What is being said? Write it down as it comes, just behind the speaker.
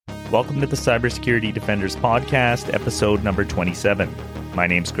Welcome to the Cybersecurity Defenders Podcast, episode number 27. My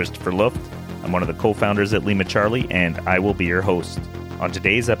name's Christopher Luft. I'm one of the co-founders at Lima Charlie, and I will be your host. On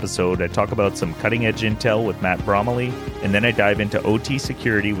today's episode, I talk about some cutting-edge intel with Matt Bromley, and then I dive into OT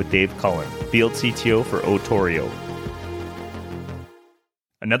security with Dave Cullen, Field CTO for OTORIO.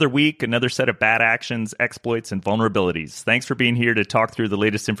 Another week, another set of bad actions, exploits, and vulnerabilities. Thanks for being here to talk through the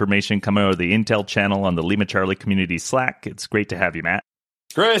latest information coming out of the Intel channel on the Lima Charlie community Slack. It's great to have you, Matt.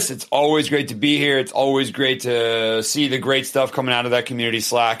 Chris, it's always great to be here. It's always great to see the great stuff coming out of that community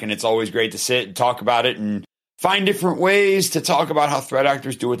Slack, and it's always great to sit and talk about it and find different ways to talk about how threat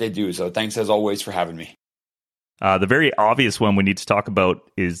actors do what they do. So thanks, as always, for having me. The very obvious one we need to talk about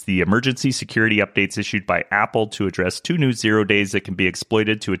is the emergency security updates issued by Apple to address two new 0 days that can be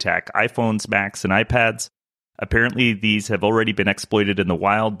exploited to attack iPhones, Macs, and iPads. Apparently, these have already been exploited in the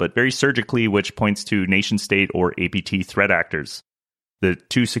wild, but very surgically, which points to nation-state or APT threat actors. The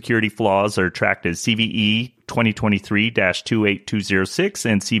two security flaws are tracked as CVE 2023-28206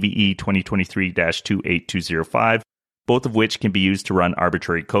 and CVE 2023-28205, both of which can be used to run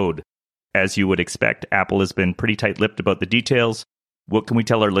arbitrary code. As you would expect, Apple has been pretty tight-lipped about the details. What can we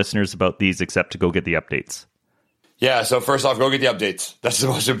tell our listeners about these except to go get the updates? Yeah, so first off, go get the updates. That's the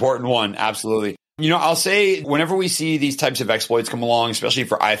most important one, absolutely. I'll say whenever we see these types of exploits come along, especially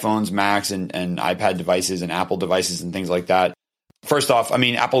for iPhones, Macs, and iPad devices and Apple devices and things like that, first off,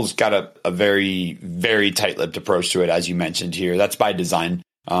 Apple's got a very, very tight-lipped approach to it, as you mentioned here. That's by design.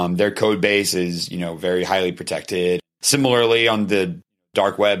 Their code base is, very highly protected. Similarly, on the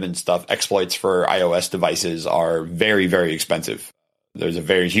dark web and stuff, exploits for iOS devices are very, very expensive. There's a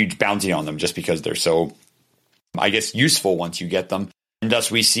very huge bounty on them just because they're so, useful once you get them. And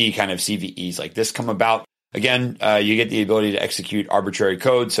thus we see kind of CVEs like this come about. Again, you get the ability to execute arbitrary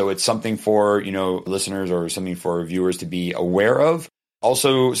code. So it's something for, listeners or something for viewers to be aware of.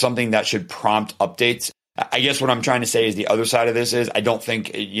 Also something that should prompt updates. I guess what I'm trying to say is the other side of this is I don't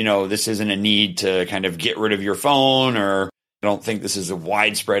think, this isn't a need to kind of get rid of your phone, or I don't think this is a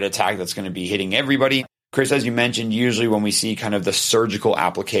widespread attack that's going to be hitting everybody. Chris, as you mentioned, usually when we see kind of the surgical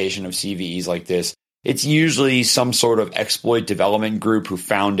application of CVEs like this, it's usually some sort of exploit development group who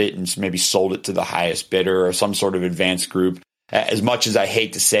found it and maybe sold it to the highest bidder, or some sort of advanced group. As much as I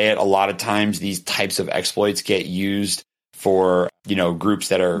hate to say it, a lot of times these types of exploits get used for, groups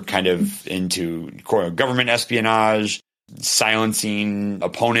that are kind of into government espionage, silencing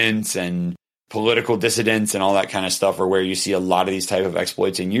opponents and political dissidents and all that kind of stuff, or where you see a lot of these type of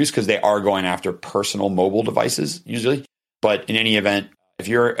exploits in use because they are going after personal mobile devices usually. But in any event, if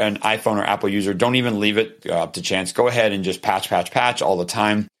you're an iPhone or Apple user, don't even leave it up to chance. Go ahead and just patch all the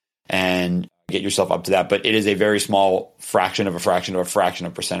time and get yourself up to that. But it is a very small fraction of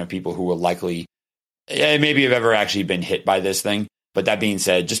percent of people who will likely maybe have ever actually been hit by this thing. But that being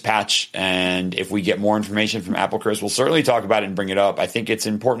said, just patch. And if we get more information from Apple, Chris, we'll certainly talk about it and bring it up. I think it's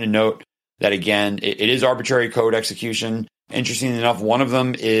important to note that, again, it is arbitrary code execution. Interestingly enough, one of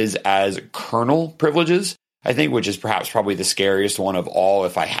them is as kernel privileges, I think, which is probably the scariest one of all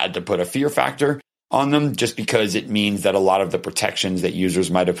if I had to put a fear factor on them, just because it means that a lot of the protections that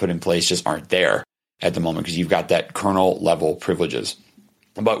users might have put in place just aren't there at the moment because you've got that kernel level privileges.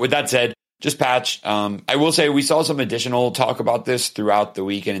 But with that said, just patch. I will say we saw some additional talk about this throughout the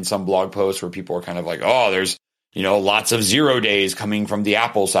weekend in some blog posts where people are kind of like, oh, there's lots of 0 days coming from the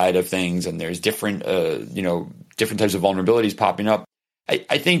Apple side of things, and there's different types of vulnerabilities popping up.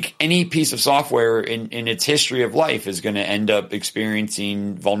 I think any piece of software in its history of life is going to end up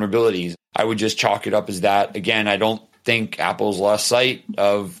experiencing vulnerabilities. I would just chalk it up as that. Again, I don't think Apple's lost sight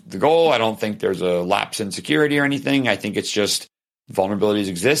of the goal. I don't think there's a lapse in security or anything. I think it's just vulnerabilities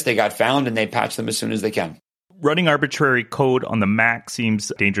exist. They got found and they patch them as soon as they can. Running arbitrary code on the Mac seems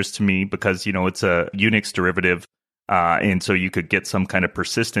dangerous to me because, it's a Unix derivative. And so you could get some kind of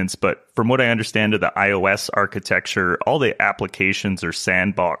persistence. But from what I understand of the iOS architecture, all the applications are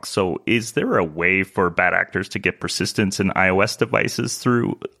sandbox. So is there a way for bad actors to get persistence in iOS devices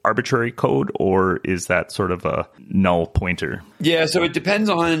through arbitrary code, or is that sort of a null pointer? Yeah, so it depends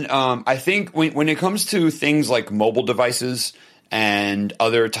on, I think when it comes to things like mobile devices and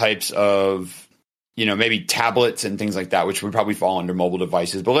other types of, maybe tablets and things like that, which would probably fall under mobile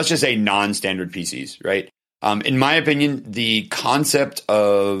devices, but let's just say non-standard PCs, right? In my opinion, the concept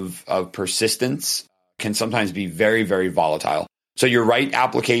of persistence can sometimes be very, very volatile. So you're right,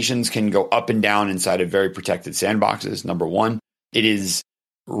 applications can go up and down inside of very protected sandboxes, number one. It is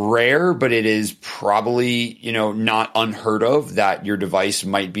rare, but it is probably, not unheard of that your device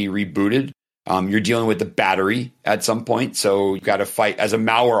might be rebooted. You're dealing with the battery at some point. So you've got to fight as a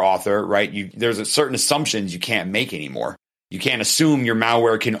malware author, right? There's certain assumptions you can't make anymore. You can't assume your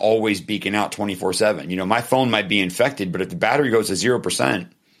malware can always beacon out 24/7. My phone might be infected, but if the battery goes to 0%,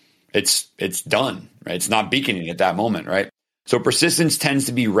 it's done, right? It's not beaconing at that moment, right? So persistence tends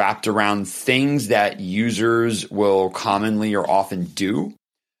to be wrapped around things that users will commonly or often do,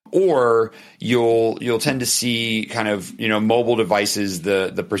 or you'll tend to see kind of, mobile devices,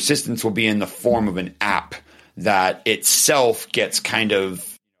 the persistence will be in the form of an app that itself gets kind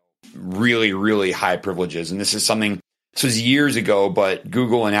of really, really high privileges. And this was years ago, but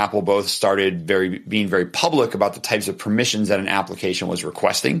Google and Apple both started being very public about the types of permissions that an application was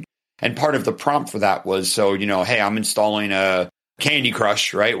requesting. And part of the prompt for that was, hey, I'm installing a Candy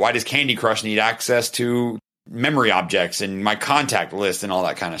Crush, right? Why does Candy Crush need access to memory objects and my contact list and all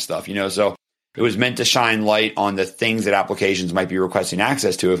that kind of stuff? So it was meant to shine light on the things that applications might be requesting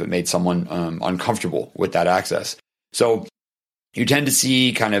access to if it made someone uncomfortable with that access. So you tend to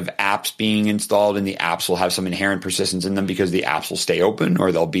see kind of apps being installed, and the apps will have some inherent persistence in them because the apps will stay open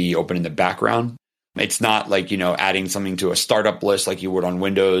or they'll be open in the background. It's not like, adding something to a startup list like you would on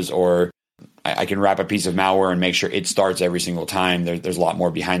Windows, or I can wrap a piece of malware and make sure it starts every single time. There's a lot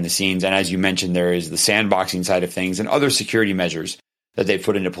more behind the scenes. And as you mentioned, there is the sandboxing side of things and other security measures that they've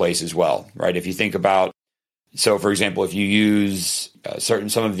put into place as well, right? If you think about, so for example, if you use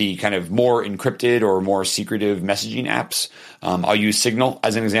some of the kind of more encrypted or more secretive messaging apps, I'll use Signal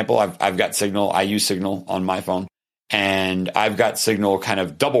as an example. I've got Signal. I use Signal on my phone, and I've got Signal kind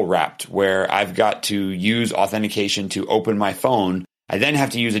of double wrapped where I've got to use authentication to open my phone. I then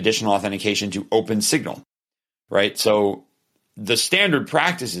have to use additional authentication to open Signal, right? So the standard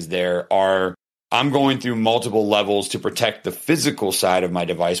practices there are, I'm going through multiple levels to protect the physical side of my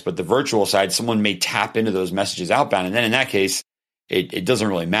device, but the virtual side, someone may tap into those messages outbound. And then in that case, it doesn't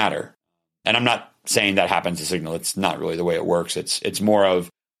really matter. And I'm not saying that happens to Signal. It's not really the way it works. It's more of,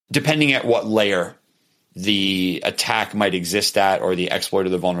 depending at what layer the attack might exist at, or the exploit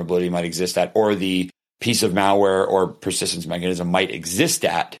of the vulnerability might exist at, or the piece of malware or persistence mechanism might exist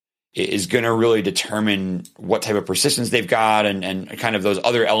at, is going to really determine what type of persistence they've got and kind of those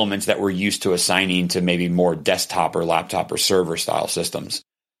other elements that we're used to assigning to maybe more desktop or laptop or server style systems,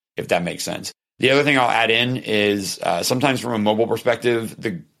 if that makes sense. The other thing I'll add in is sometimes from a mobile perspective,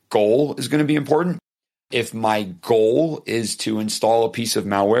 the goal is going to be important. If my goal is to install a piece of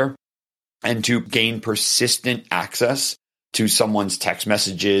malware and to gain persistent access to someone's text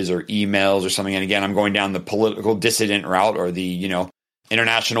messages or emails or something, and again, I'm going down the political dissident route or the,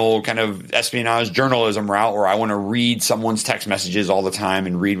 international kind of espionage journalism route, where I want to read someone's text messages all the time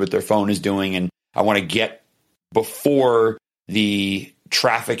and read what their phone is doing. And I want to get before the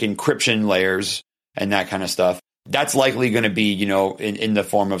traffic encryption layers and that kind of stuff. That's likely going to be, in the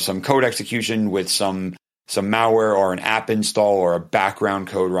form of some code execution with some malware or an app install or a background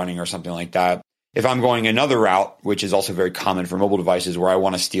code running or something like that. If I'm going another route, which is also very common for mobile devices, where I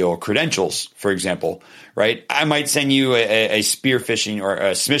want to steal credentials, for example, right? I might send you a spear phishing or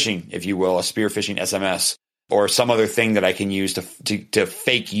a smishing, if you will, a spear phishing SMS or some other thing that I can use to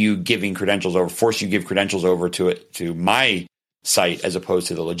fake you giving credentials over, force you give credentials over to my site as opposed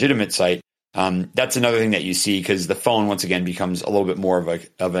to the legitimate site. That's another thing that you see, because the phone, once again, becomes a little bit more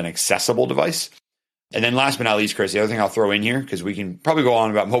of an accessible device. And then last but not least, Chris, the other thing I'll throw in here, because we can probably go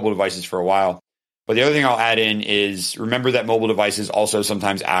on about mobile devices for a while, but the other thing I'll add in is, remember that mobile devices also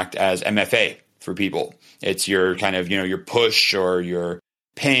sometimes act as MFA for people. It's your kind of, your push or your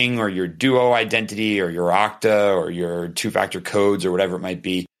ping or your duo identity or your Okta or your two-factor codes or whatever it might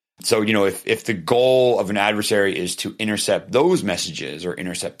be. So, if the goal of an adversary is to intercept those messages or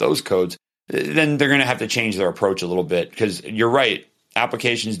intercept those codes, then they're going to have to change their approach a little bit, because you're right.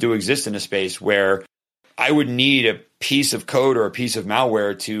 Applications do exist in a space where I would need a piece of code or a piece of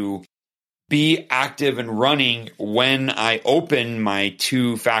malware to be active and running when I open my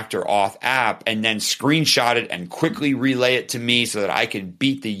two-factor auth app, and then screenshot it and quickly relay it to me so that I can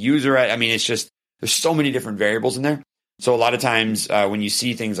beat the user at. I mean, it's just, there's so many different variables in there. So a lot of times when you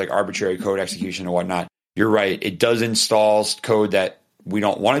see things like arbitrary code execution or whatnot, you're right. It does install code that we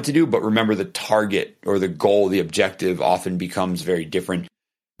don't want it to do, but remember, the target or the goal, the objective often becomes very different.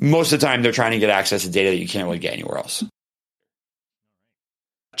 Most of the time, they're trying to get access to data that you can't really get anywhere else.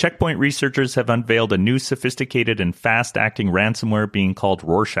 Checkpoint researchers have unveiled a new sophisticated and fast-acting ransomware being called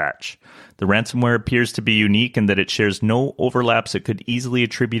Rorschach. The ransomware appears to be unique in that it shares no overlaps that could easily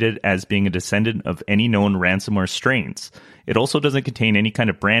attribute it as being a descendant of any known ransomware strains. It also doesn't contain any kind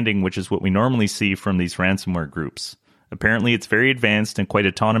of branding, which is what we normally see from these ransomware groups. Apparently, it's very advanced and quite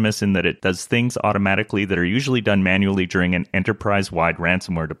autonomous in that it does things automatically that are usually done manually during an enterprise-wide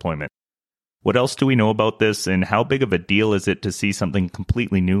ransomware deployment. What else do we know about this, and how big of a deal is it to see something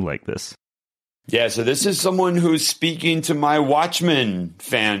completely new like this? Yeah, so this is someone who's speaking to my Watchmen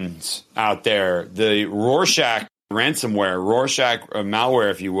fans out there. The Rorschach ransomware, Rorschach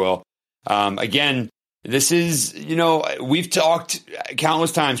malware, if you will. Again, this is, we've talked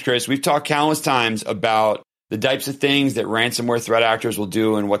countless times, Chris. We've talked countless times about the types of things that ransomware threat actors will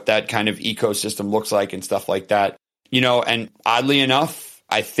do and what that kind of ecosystem looks like and stuff like that. And oddly enough,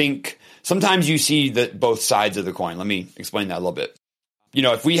 I think sometimes you see both sides of the coin. Let me explain that a little bit.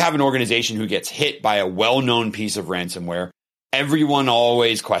 If we have an organization who gets hit by a well-known piece of ransomware, everyone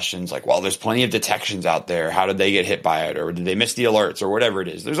always questions like, well, there's plenty of detections out there. How did they get hit by it? Or did they miss the alerts or whatever it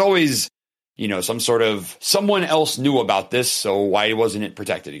is? There's always, some sort of someone else knew about this. So why wasn't it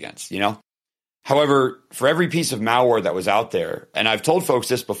protected against, However, for every piece of malware that was out there, and I've told folks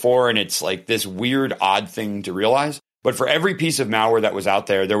this before, and it's like this weird, odd thing to realize, but for every piece of malware that was out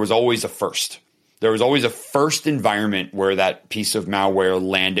there was always a first. There was always a first environment where that piece of malware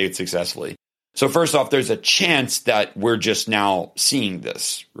landed successfully. So first off, there's a chance that we're just now seeing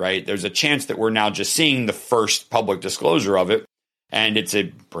this, right? There's a chance that we're now just seeing the first public disclosure of it. And it's a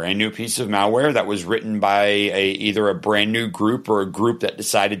brand new piece of malware that was written by either a brand new group or a group that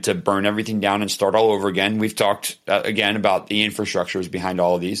decided to burn everything down and start all over again. We've talked again about the infrastructures behind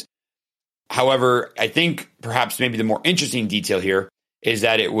all of these. However, I think perhaps maybe the more interesting detail here is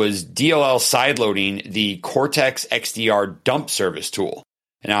that it was DLL sideloading the Cortex XDR dump service tool.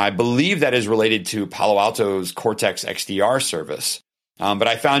 Now, I believe that is related to Palo Alto's Cortex XDR service. But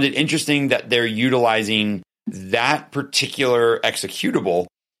I found it interesting that they're utilizing that particular executable,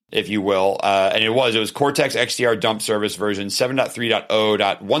 if you will. And it was Cortex XDR dump service version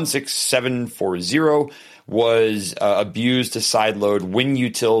 7.3.0.16740 was abused to sideload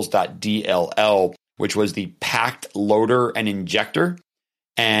winutils.dll, which was the packed loader and injector.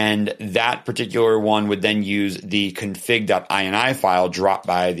 And that particular one would then use the config.ini file dropped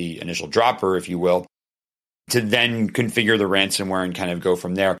by the initial dropper, if you will, to then configure the ransomware and kind of go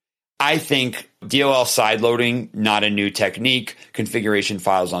from there. I think DLL sideloading, not a new technique. Configuration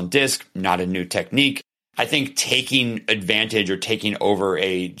files on disk, not a new technique. I think taking advantage or taking over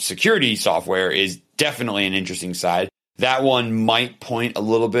a security software is definitely an interesting side. That one might point a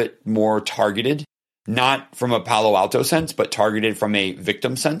little bit more targeted. Not from a Palo Alto sense, but targeted from a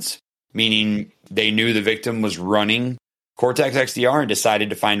victim sense, meaning they knew the victim was running Cortex XDR and decided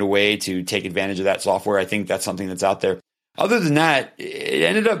to find a way to take advantage of that software. I think that's something that's out there. Other than that, it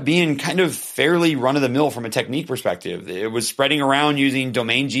ended up being kind of fairly run-of-the-mill from a technique perspective. It was spreading around using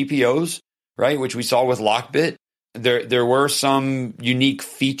domain GPOs, right, which we saw with Lockbit. There were some unique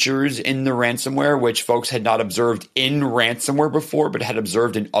features in the ransomware, which folks had not observed in ransomware before, but had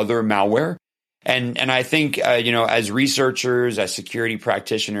observed in other malware. And I think, as researchers, as security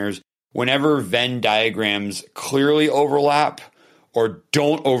practitioners, whenever Venn diagrams clearly overlap or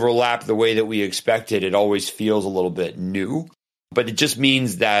don't overlap the way that we expected, it always feels a little bit new. But it just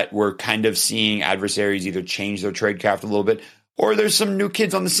means that we're kind of seeing adversaries either change their tradecraft a little bit, or there's some new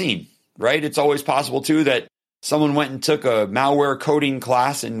kids on the scene, right? It's always possible, too, that someone went and took a malware coding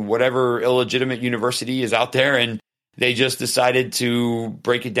class in whatever illegitimate university is out there, and they just decided to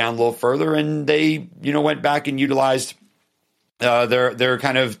break it down a little further, and they, went back and utilized their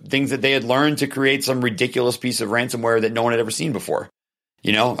kind of things that they had learned to create some ridiculous piece of ransomware that no one had ever seen before.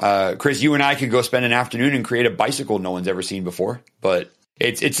 Chris, you and I could go spend an afternoon and create a bicycle no one's ever seen before, but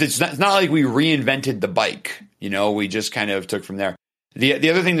it's not like we reinvented the bike. We just kind of took from there. The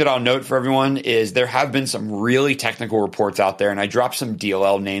other thing that I'll note for everyone is there have been some really technical reports out there, and I dropped some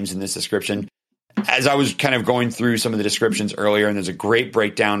DLL names in this description. As I was kind of going through some of the descriptions earlier, and there's a great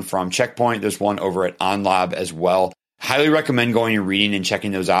breakdown from Checkpoint. There's one over at OnLab as well. Highly recommend going and reading and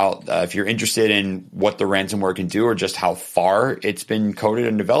checking those out. If you're interested in what the ransomware can do or just how far it's been coded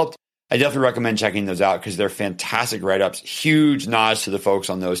and developed, I definitely recommend checking those out because they're fantastic write-ups. Huge nods to the folks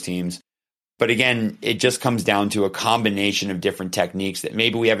on those teams. But again, it just comes down to a combination of different techniques that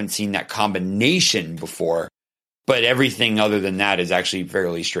maybe we haven't seen that combination before, but everything other than that is actually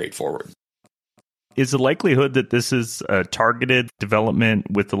fairly straightforward. Is the likelihood that this is a targeted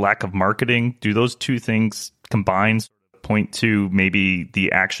development with the lack of marketing, do those two things combined point to maybe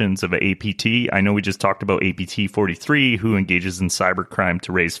the actions of an APT? I know we just talked about APT 43, who engages in cybercrime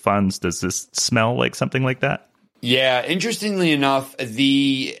to raise funds. Does this smell like something like that? Yeah, interestingly enough,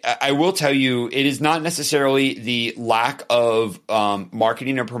 I will tell you, it is not necessarily the lack of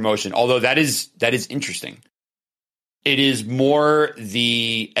marketing or promotion, although that is interesting. It is more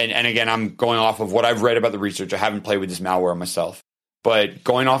and again, I'm going off of what I've read about the research. I haven't played with this malware myself, but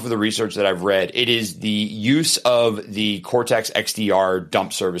going off of the research that I've read, it is the use of the Cortex XDR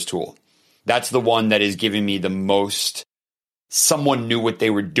dump service tool. That's the one that is giving me the most someone knew what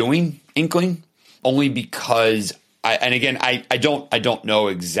they were doing inkling. only because I don't know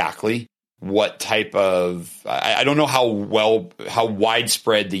exactly what type of, I don't know how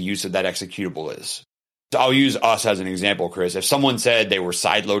widespread the use of that executable is. So I'll use us as an example, Chris. If someone said they were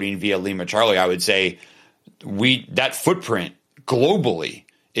sideloading via Lima Charlie, I would say that footprint globally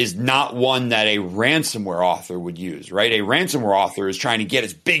is not one that a ransomware author would use, right? A ransomware author is trying to get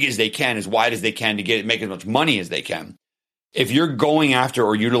as big as they can, as wide as they can to make as much money as they can. If you're going after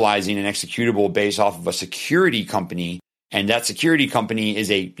or utilizing an executable based off of a security company, and that security company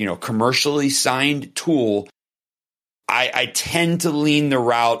is a commercially signed tool, I tend to lean the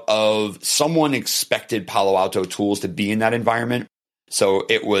route of someone expected Palo Alto tools to be in that environment. So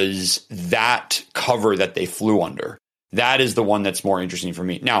it was that cover that they flew under. That is the one that's more interesting for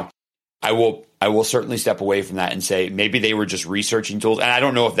me. Now, I will certainly step away from that and say maybe they were just researching tools. And I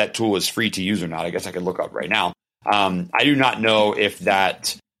don't know if that tool is free to use or not. I guess I could look up right now. I do not know if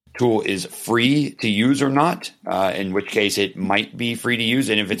that tool is free to use or not, in which case it might be free to use.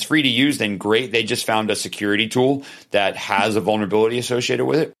 And if it's free to use, then great. They just found a security tool that has a vulnerability associated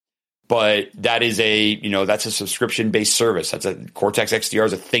with it. But that is that's a subscription-based service. That's a Cortex XDR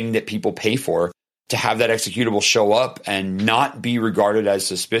is a thing that people pay for. To have that executable show up and not be regarded as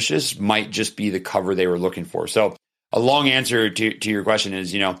suspicious might just be the cover they were looking for. So a long answer to your question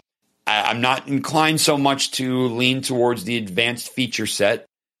is, I'm not inclined so much to lean towards the advanced feature set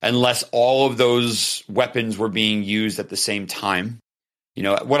unless all of those weapons were being used at the same time.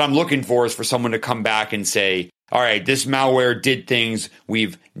 What I'm looking for is for someone to come back and say, all right, this malware did things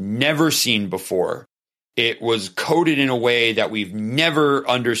we've never seen before. It was coded in a way that we've never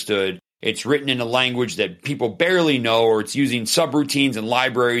understood. It's written in a language that people barely know, or it's using subroutines and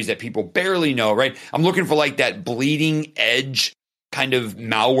libraries that people barely know, right? I'm looking for like that bleeding edge kind of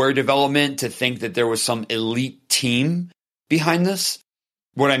malware development to think that there was some elite team behind this.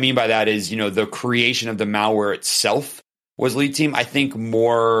 What I mean by that is, the creation of the malware itself was lead team. I think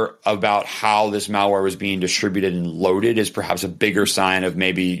more about how this malware was being distributed and loaded is perhaps a bigger sign of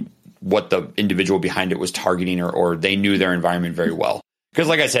maybe what the individual behind it was targeting, or they knew their environment very well. Because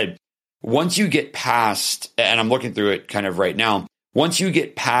like I said, once you get past, and I'm looking through it kind of right now, once you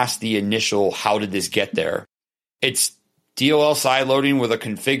get past the initial, how did this get there? It's DLL sideloading with a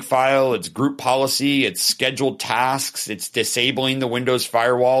config file. It's group policy. It's scheduled tasks. It's disabling the Windows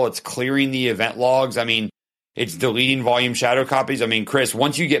firewall. It's clearing the event logs. It's deleting volume shadow copies. Chris,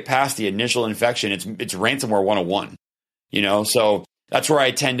 once you get past the initial infection, it's ransomware 101, so that's where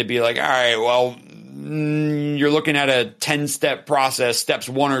I tend to be like, all right, well, you're looking at a 10-step process. Steps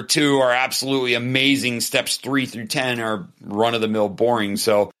 1 or 2 are absolutely amazing. Steps 3 through 10 are run-of-the-mill boring.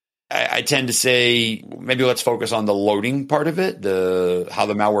 So I tend to say maybe let's focus on the loading part of it, how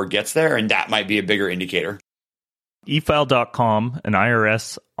the malware gets there, and that might be a bigger indicator. eFile.com, an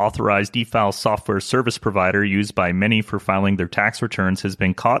IRS authorized e-file software service provider used by many for filing their tax returns, has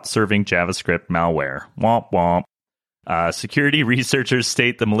been caught serving JavaScript malware. Womp womp. Security researchers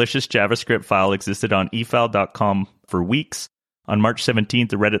state the malicious JavaScript file existed on eFile.com for weeks. On March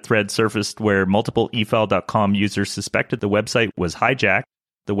 17th, a Reddit thread surfaced where multiple eFile.com users suspected the website was hijacked.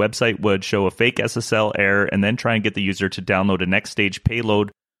 The website would show a fake SSL error and then try and get the user to download a next stage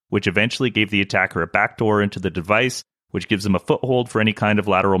payload, which eventually gave the attacker a backdoor into the device, which gives them a foothold for any kind of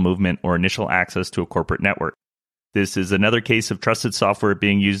lateral movement or initial access to a corporate network. This is another case of trusted software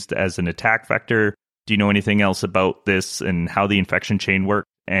being used as an attack vector. Do you know anything else about this and how the infection chain worked?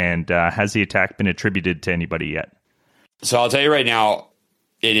 And has the attack been attributed to anybody yet? So I'll tell you right now,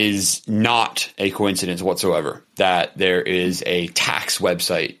 it is not a coincidence whatsoever that there is a tax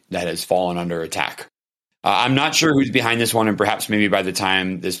website that has fallen under attack. I'm not sure who's behind this one, and perhaps maybe by the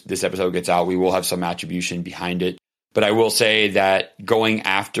time this episode gets out, we will have some attribution behind it. But I will say that going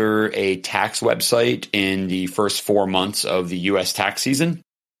after a tax website in the first 4 months of the U.S. tax season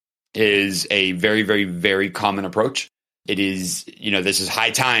is a very, very, very common approach. It is, this is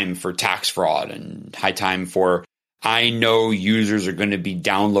high time for tax fraud and high time for, I know users are going to be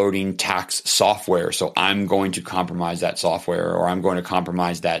downloading tax software, so I'm going to compromise that software, or I'm going to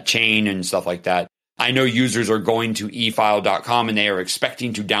compromise that chain and stuff like that. I know users are going to eFile.com and they are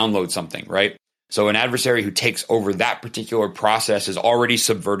expecting to download something, right? So an adversary who takes over that particular process has already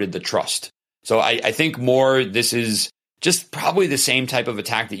subverted the trust. So I think more this is just probably the same type of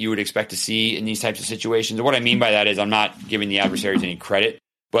attack that you would expect to see in these types of situations. And what I mean by that is I'm not giving the adversaries any credit,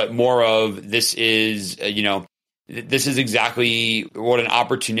 but more of this is, this is exactly what an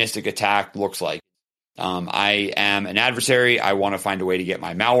opportunistic attack looks like. I am an adversary. I want to find a way to get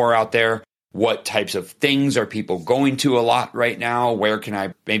my malware out there. What types of things are people going to a lot right now? Where can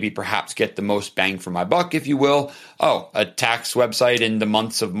I maybe perhaps get the most bang for my buck, if you will? Oh, a tax website in the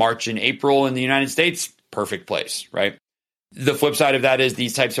months of March and April in the United States, perfect place, right? The flip side of that is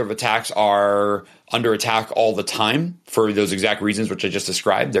these types of attacks are under attack all the time for those exact reasons which I just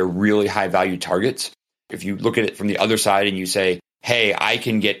described. They're really high value targets. If you look at it from the other side and you say, hey, I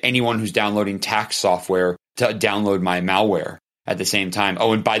can get anyone who's downloading tax software to download my malware at the same time.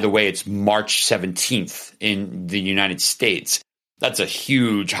 Oh, and by the way, it's March 17th in the United States. That's a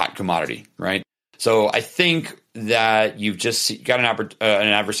huge hot commodity, right? So I think that you've just got an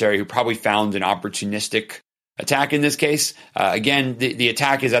adversary who probably found an opportunistic attack in this case. Again, the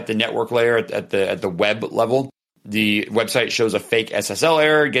attack is at the network layer, at the web level. The website shows a fake SSL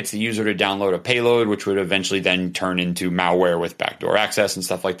error, gets the user to download a payload, which would eventually then turn into malware with backdoor access and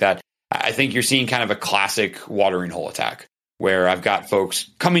stuff like that. I think you're seeing kind of a classic watering hole attack, where I've got folks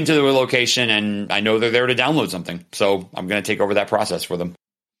coming to the location and I know they're there to download something. So I'm going to take over that process for them.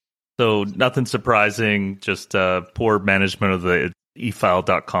 So nothing surprising, just poor management of the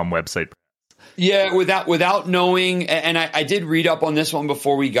efile.com website. Yeah, without knowing, and I did read up on this one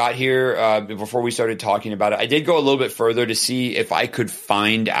before we got here, before we started talking about it. I did go a little bit further to see if I could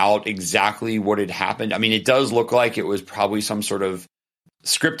find out exactly what had happened. I mean, it does look like it was probably some sort of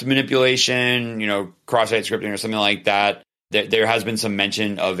script manipulation, cross-site scripting or something like that. There has been some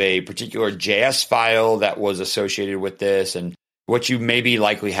mention of a particular JS file that was associated with this. And what you maybe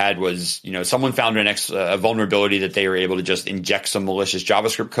likely had was, someone found a vulnerability that they were able to just inject some malicious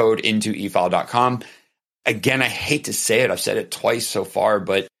JavaScript code into efile.com. Again, I hate to say it. I've said it twice so far,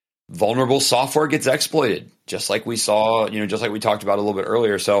 but vulnerable software gets exploited, just like we saw, just like we talked about a little bit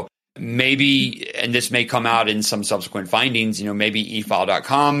earlier. So maybe, and this may come out in some subsequent findings, maybe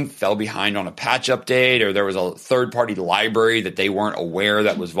efile.com fell behind on a patch update, or there was a third-party library that they weren't aware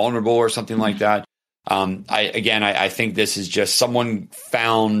that was vulnerable or something like that. I think this is just someone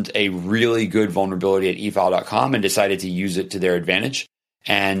found a really good vulnerability at efile.com and decided to use it to their advantage.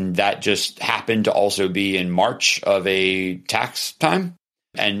 And that just happened to also be in March of a tax time.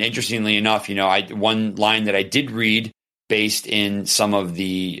 And interestingly enough, one line that I did read based in some of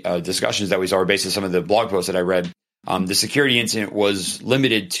the discussions that we saw, or based on some of the blog posts that I read, the security incident was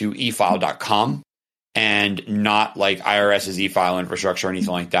limited to efile.com and not like IRS's e-file infrastructure or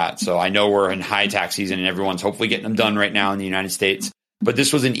anything like that. So I know we're in high tax season and everyone's hopefully getting them done right now in the United States. But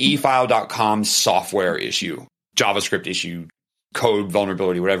this was an efile.com software issue, JavaScript issue, code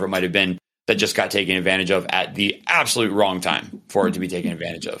vulnerability, whatever it might have been, that just got taken advantage of at the absolute wrong time for it to be taken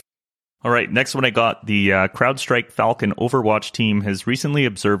advantage of. All right, next one I got. The CrowdStrike Falcon Overwatch team has recently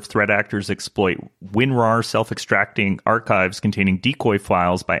observed threat actors exploit WinRAR self-extracting archives containing decoy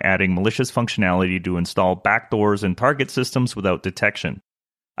files by adding malicious functionality to install backdoors and target systems without detection.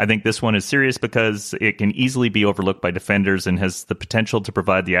 I think this one is serious because it can easily be overlooked by defenders and has the potential to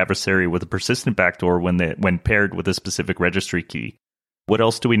provide the adversary with a persistent backdoor when paired with a specific registry key. What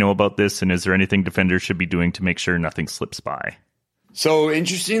else do we know about this, and is there anything defenders should be doing to make sure nothing slips by? So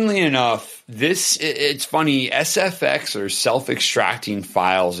interestingly enough, it's funny, SFX or self-extracting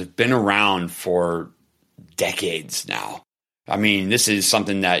files have been around for decades now. I mean, this is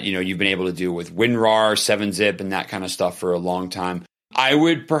something that, you've been able to do with WinRAR, 7-zip, and that kind of stuff for a long time. I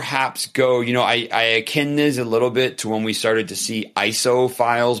would perhaps go, I akin this a little bit to when we started to see ISO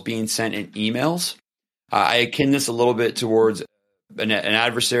files being sent in emails. I akin this a little bit towards an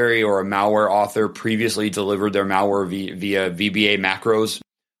adversary or a malware author previously delivered their malware via VBA macros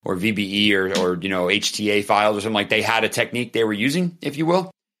or VBE or HTA files or something. Like they had a technique they were using, if you will,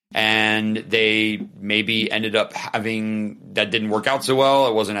 and they maybe ended up having that didn't work out so well.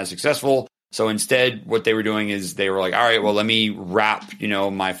 It wasn't as successful. So instead, what they were doing is they were like, all right, well, let me wrap,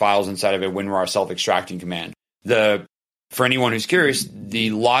 my files inside of a WinRAR self-extracting command. For anyone who's curious, the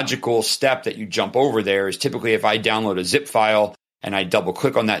logical step that you jump over there is typically if I download a zip file and I double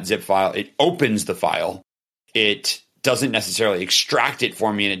click on that zip file, it opens the file. It doesn't necessarily extract it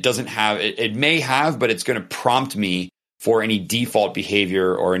for me, and it may have, but it's going to prompt me for any default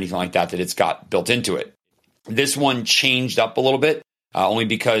behavior or anything like that it's got built into it. This one changed up a little bit, only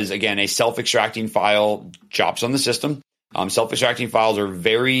because, again, a self-extracting file drops on the system. Self-extracting files are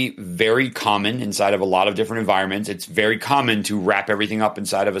very, very common inside of a lot of different environments. It's very common to wrap everything up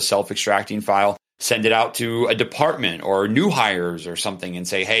inside of a self-extracting file, send it out to a department or new hires or something and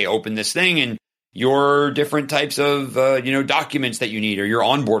say, hey, open this thing and your different types of, documents that you need or your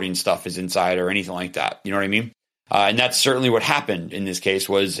onboarding stuff is inside or anything like that. You know what I mean? And that's certainly what happened in this case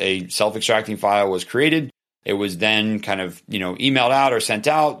was a self-extracting file was created. It was then kind of, emailed out or sent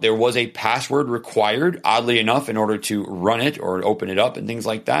out. There was a password required, oddly enough, in order to run it or open it up and things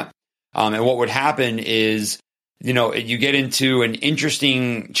like that. And what would happen is, you get into an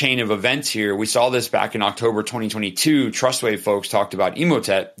interesting chain of events here. We saw this back in October 2022. Trustwave folks talked about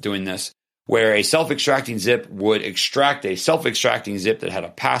Emotet doing this, where a self-extracting zip would extract a self-extracting zip that had a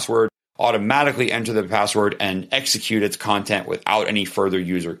password, automatically enter the password, and execute its content without any further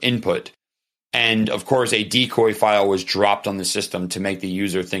user input. And of course, a decoy file was dropped on the system to make the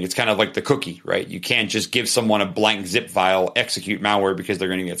user think it's kind of like the cookie, right? You can't just give someone a blank zip file, execute malware because they're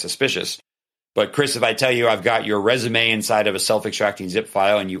going to get suspicious. But Chris, if I tell you I've got your resume inside of a self-extracting zip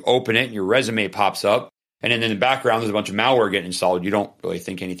file and you open it and your resume pops up, and then in the background, there's a bunch of malware getting installed, you don't really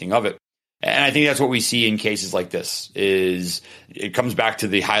think anything of it. And I think that's what we see in cases like this is it comes back to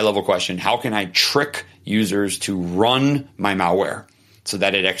the high level question. How can I trick users to run my malware so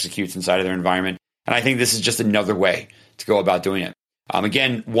that it executes inside of their environment? And I think this is just another way to go about doing it.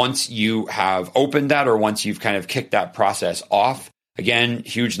 Again, once you have opened that or once you've kind of kicked that process off, again,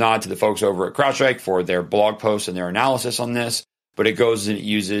 huge nod to the folks over at CrowdStrike for their blog posts and their analysis on this. But it goes and it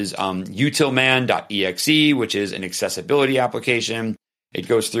uses utilman.exe, which is an accessibility application. It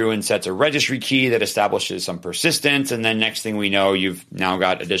goes through and sets a registry key that establishes some persistence. And then next thing we know, you've now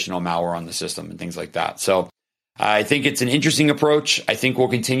got additional malware on the system and things like that. So I think it's an interesting approach. I think we'll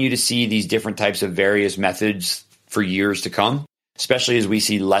continue to see these different types of various methods for years to come, especially as we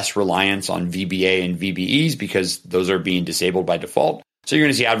see less reliance on VBA and VBEs because those are being disabled by default. So you're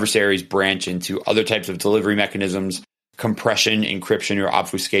going to see adversaries branch into other types of delivery mechanisms, compression, encryption, or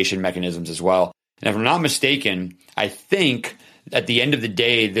obfuscation mechanisms as well. And if I'm not mistaken, I think at the end of the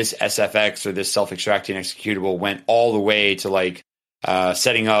day, this SFX or this self-extracting executable went all the way to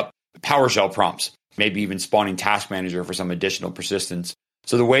setting up PowerShell prompts, maybe even spawning Task Manager for some additional persistence.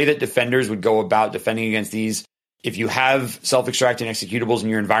 So the way that defenders would go about defending against these, if you have self-extracting executables in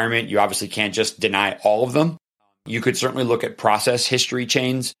your environment, you obviously can't just deny all of them. You could certainly look at process history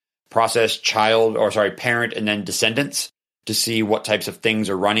chains, parent and then descendants to see what types of things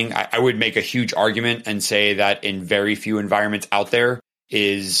are running. I would make a huge argument and say that in very few environments out there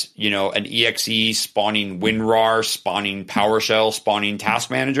is, an EXE spawning WinRAR, spawning PowerShell, spawning Task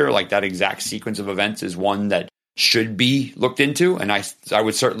Manager. Like that exact sequence of events is one that should be looked into. And I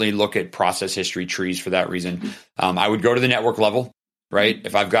would certainly look at process history trees for that reason. I would go to the network level, right?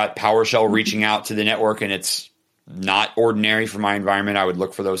 If I've got PowerShell reaching out to the network and it's not ordinary for my environment, I would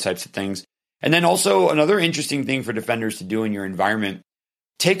look for those types of things. And then also another interesting thing for defenders to do in your environment,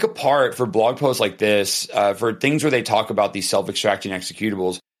 take apart for blog posts like this, for things where they talk about these self-extracting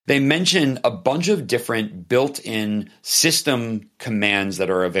executables, they mention a bunch of different built-in system commands that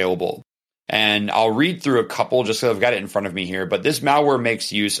are available. And I'll read through a couple just because I've got it in front of me here. But this malware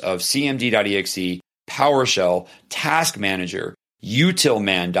makes use of cmd.exe, PowerShell, Task Manager,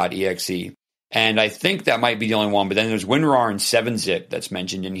 utilman.exe. And I think that might be the only one. But then there's WinRAR and 7-zip that's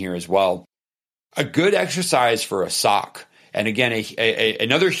mentioned in here as well. A good exercise for a SOC. And again,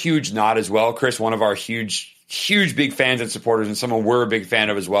 another huge nod as well. Chris, one of our huge big fans and supporters, and someone we're a big fan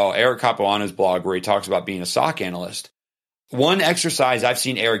of as well, Eric Capuano's blog, where he talks about being a SOC analyst. One exercise I've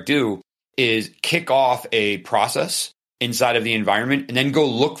seen Eric do is kick off a process inside of the environment and then go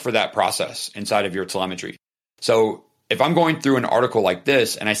look for that process inside of your telemetry. So if I'm going through an article like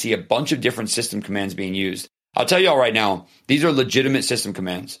this and I see a bunch of different system commands being used, I'll tell you all right now, these are legitimate system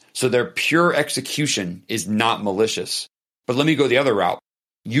commands. So their pure execution is not malicious. But let me go the other route.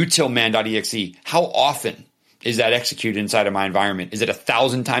 utilman.exe. How often is that executed inside of my environment? Is it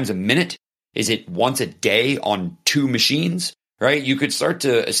 1,000 times a minute? Is it once a day on 2 machines? Right? You could start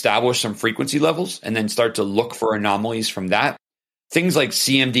to establish some frequency levels and then start to look for anomalies from that. Things like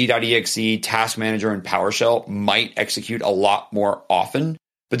cmd.exe, Task Manager, and PowerShell might execute a lot more often.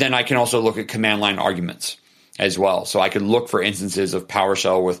 But then I can also look at command line arguments as well. So I could look for instances of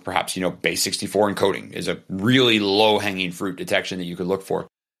PowerShell with perhaps, base 64 encoding is a really low-hanging fruit detection that you could look for.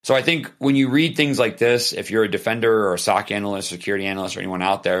 So I think when you read things like this, if you're a defender or a SOC analyst, security analyst, or anyone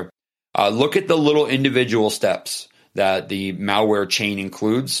out there, look at the little individual steps that the malware chain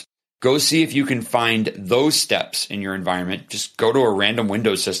includes. Go see if you can find those steps in your environment. Just go to a random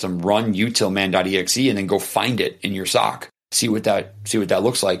Windows system, run utilman.exe, and then go find it in your SOC. See what that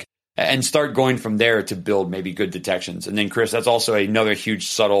looks like. And start going from there to build maybe good detections. And then, Chris, that's also another huge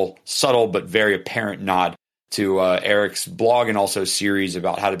subtle but very apparent nod to Eric's blog and also series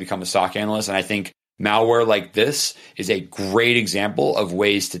about how to become a SOC analyst. And I think malware like this is a great example of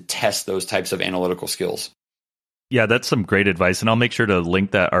ways to test those types of analytical skills. Yeah, that's some great advice. And I'll make sure to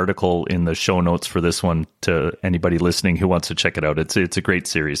link that article in the show notes for this one to anybody listening who wants to check it out. It's a great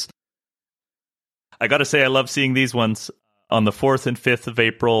series. I got to say, I love seeing these ones. On the 4th and 5th of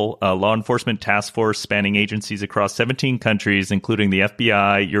April, a law enforcement task force spanning agencies across 17 countries, including the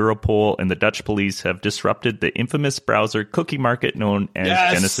FBI, Europol, and the Dutch police, have disrupted the infamous browser cookie market known as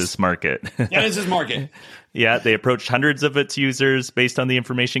Genesis Market. Genesis Market. Yeah, they approached hundreds of its users. Based on the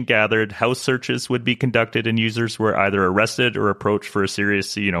information gathered, house searches would be conducted and users were either arrested or approached for a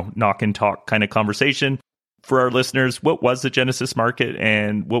serious, knock and talk kind of conversation. For our listeners, what was the Genesis Market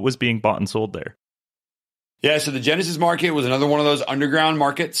and what was being bought and sold there? Yeah, so the Genesis Market was another one of those underground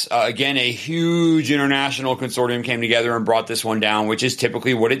markets. Again, a huge international consortium came together and brought this one down, which is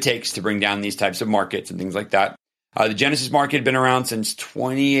typically what it takes to bring down these types of markets and things like that. The Genesis Market had been around since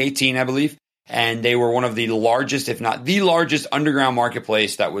 2018, I believe, and they were one of the largest, if not the largest, underground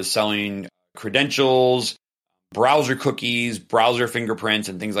marketplace that was selling credentials, browser cookies, browser fingerprints,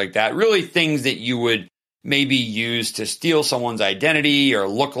 and things like that. Really things that you would maybe use to steal someone's identity or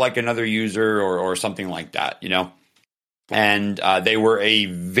look like another user or something like that, And they were a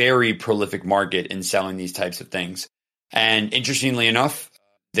very prolific market in selling these types of things. And interestingly enough,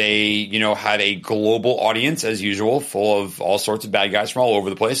 they, had a global audience as usual, full of all sorts of bad guys from all over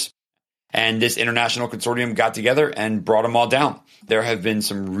the place. And this international consortium got together and brought them all down. There have been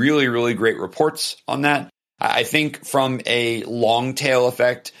some really, really great reports on that. I think from a long tail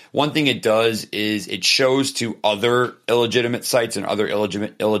effect, one thing it does is it shows to other illegitimate sites and other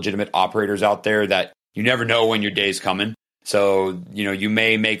illegitimate operators out there that you never know when your day's coming. So, you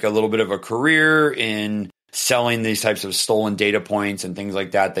may make a little bit of a career in selling these types of stolen data points and things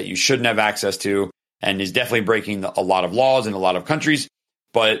like that you shouldn't have access to, and is definitely breaking a lot of laws in a lot of countries.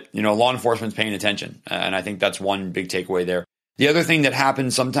 But, law enforcement's paying attention. And I think that's one big takeaway there. The other thing that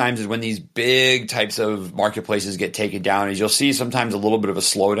happens sometimes is when these big types of marketplaces get taken down is you'll see sometimes a little bit of a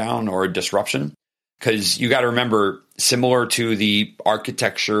slowdown or a disruption, because you got to remember, similar to the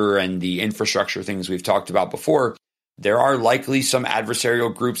architecture and the infrastructure things we've talked about before, there are likely some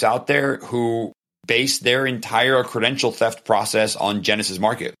adversarial groups out there who base their entire credential theft process on Genesis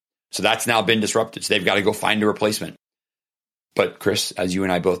Market. So that's now been disrupted. So they've got to go find a replacement. But Chris, as you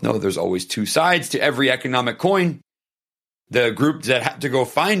and I both know, there's always two sides to every economic coin. The group that have to go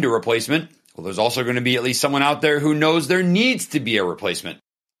find a replacement, well, there's also going to be at least someone out there who knows there needs to be a replacement.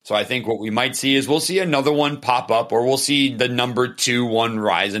 So I think what we might see is we'll see another one pop up, or we'll see the number 2 one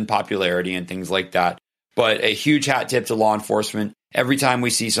rise in popularity and things like that. But a huge hat tip to law enforcement. Every time we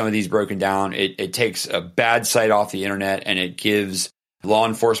see some of these broken down, it takes a bad site off the internet and it gives law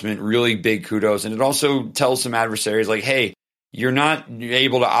enforcement really big kudos. And it also tells some adversaries like, hey, you're not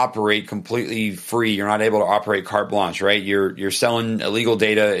able to operate completely free. You're not able to operate carte blanche, right? You're selling illegal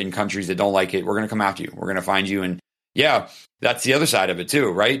data in countries that don't like it. We're going to come after you. We're going to find you. And yeah, that's the other side of it too,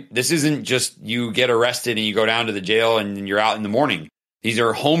 right? This isn't just you get arrested and you go down to the jail and you're out in the morning. These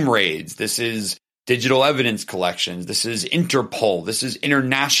are home raids. This is digital evidence collections. This is Interpol. This is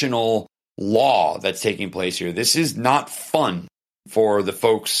international law that's taking place here. This is not fun for the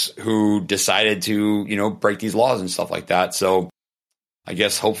folks who decided to, break these laws and stuff like that. So I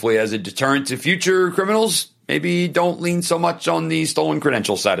guess hopefully as a deterrent to future criminals, maybe don't lean so much on the stolen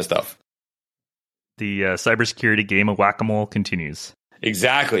credentials side of stuff. The cybersecurity game of whack-a-mole continues.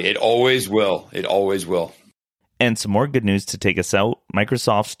 Exactly. It always will. It always will. And some more good news to take us out.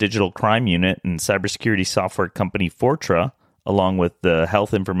 Microsoft's digital crime unit and cybersecurity software company Fortra, along with the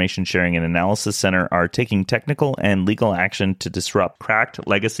Health Information Sharing and Analysis Center, are taking technical and legal action to disrupt cracked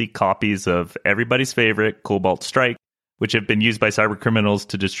legacy copies of everybody's favorite Cobalt Strike, which have been used by cybercriminals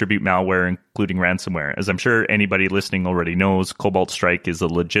to distribute malware, including ransomware. As I'm sure anybody listening already knows, Cobalt Strike is a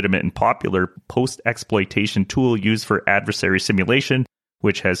legitimate and popular post-exploitation tool used for adversary simulation,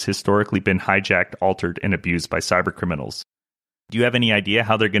 which has historically been hijacked, altered, and abused by cybercriminals. Do you have any idea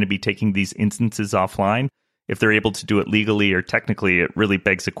how they're going to be taking these instances offline? If they're able to do it legally or technically, it really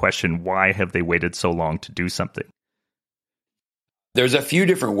begs the question, why have they waited so long to do something? There's a few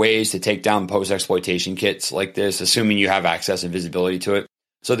different ways to take down post-exploitation kits like this, assuming you have access and visibility to it.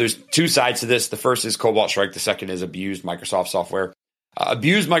 So there's two sides to this. The first is Cobalt Strike. The second is abused Microsoft software.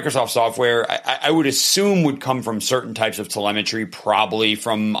 Abused Microsoft software, I would assume, would come from certain types of telemetry, probably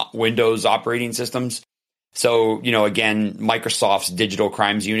from Windows operating systems. So, again, Microsoft's digital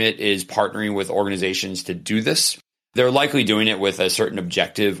crimes unit is partnering with organizations to do this. They're likely doing it with a certain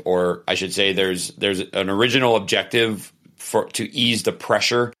objective, or I should say there's an original objective to ease the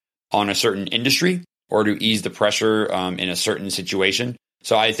pressure on a certain industry or to ease the pressure in a certain situation.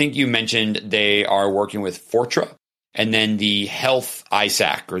 So I think you mentioned they are working with Fortra and then the Health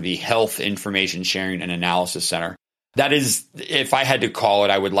ISAC, or the Health Information Sharing and Analysis Center. That is, if I had to call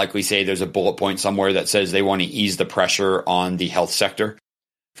it, I would likely say there's a bullet point somewhere that says they want to ease the pressure on the health sector.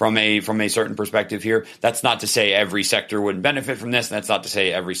 from a certain perspective here. That's not to say every sector wouldn't benefit from this. And that's not to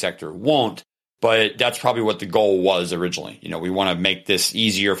say every sector won't. But that's probably what the goal was originally. We want to make this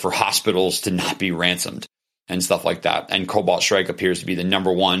easier for hospitals to not be ransomed and stuff like that. And Cobalt Strike appears to be the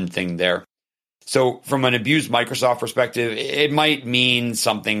number one thing there. So from an abused Microsoft perspective, it might mean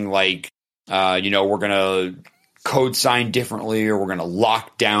something like, we're going to code sign differently, or we're going to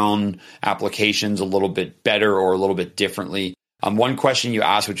lock down applications a little bit better or a little bit differently. One question you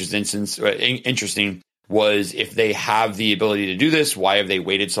asked, which is interesting, was if they have the ability to do this, why have they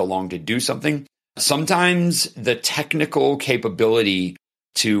waited so long to do something? Sometimes the technical capability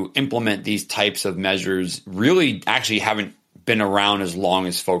to implement these types of measures really actually haven't been around as long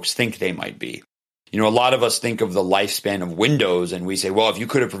as folks think they might be. A lot of us think of the lifespan of Windows and we say, well, if you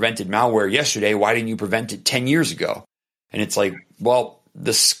could have prevented malware yesterday, why didn't you prevent it 10 years ago? And it's like, well,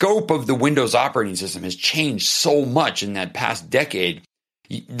 the scope of the Windows operating system has changed so much in that past decade.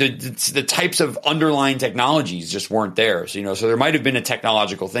 The types of underlying technologies just weren't there. So there might have been a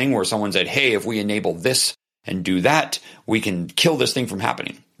technological thing where someone said, hey, if we enable this and do that, we can kill this thing from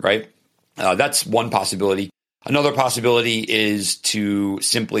happening, right? That's one possibility. Another possibility is to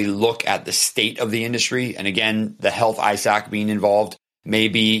simply look at the state of the industry. And again, the health ISAC being involved,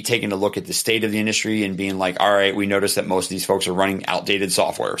 maybe taking a look at the state of the industry and being like, all right, we noticed that most of these folks are running outdated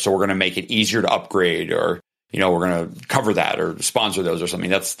software. So we're going to make it easier to upgrade, or we're going to cover that or sponsor those or something.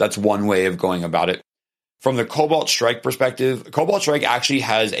 That's one way of going about it. From the Cobalt Strike perspective, Cobalt Strike actually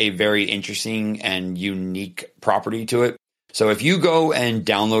has a very interesting and unique property to it. So if you go and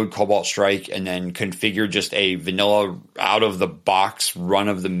download Cobalt Strike and then configure just a vanilla out of the box run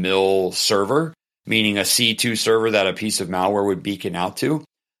of the mill server, meaning a C2 server that a piece of malware would beacon out to,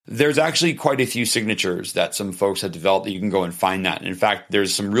 there's actually quite a few signatures that some folks have developed that you can go and find that. And in fact,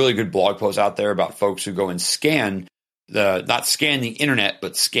 there's some really good blog posts out there about folks who go and not scan the internet,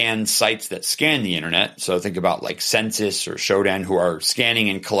 but scan sites that scan the internet. So think about like Census or Shodan, who are scanning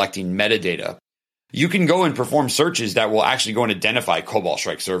and collecting metadata. You can go and perform searches that will actually go and identify Cobalt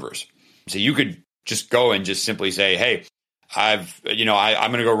Strike servers. So you could just go and just simply say, hey, I'm going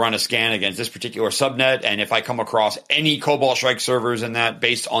to go run a scan against this particular subnet. And if I come across any Cobalt Strike servers in that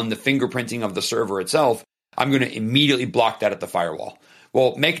based on the fingerprinting of the server itself, I'm going to immediately block that at the firewall.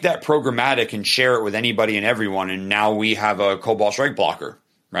 Well, make that programmatic and share it with anybody and everyone. And now we have a Cobalt Strike blocker,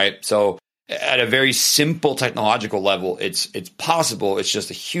 right? So at a very simple technological level, it's possible. It's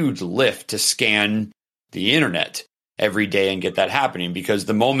just a huge lift to scan the internet every day and get that happening. Because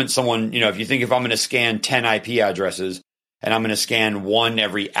the moment someone, if you think if I'm going to scan 10 IP addresses and I'm going to scan one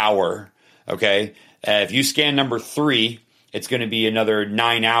every hour, okay, if you scan number 3, it's going to be another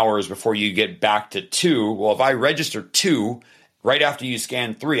 9 hours before you get back to 2. Well, if I register 2 right after you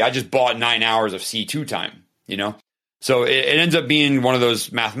scan 3, I just bought 9 hours of C2 time, So it ends up being one of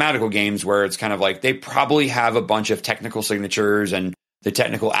those mathematical games where it's kind of like they probably have a bunch of technical signatures and the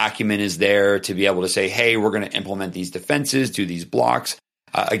technical acumen is there to be able to say, hey, we're going to implement these defenses, do these blocks.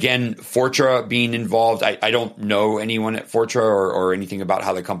 Again, Fortra being involved, I don't know anyone at Fortra or anything about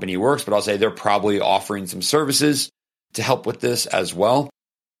how the company works, but I'll say they're probably offering some services to help with this as well.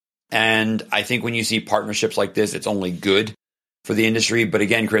 And I think when you see partnerships like this, it's only good for the industry. But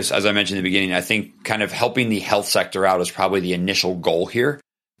again, Chris, as I mentioned in the beginning, I think kind of helping the health sector out is probably the initial goal here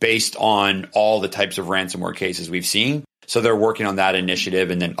based on all the types of ransomware cases we've seen. So they're working on that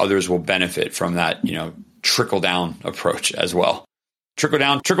initiative, and then others will benefit from that, trickle down approach as well. Trickle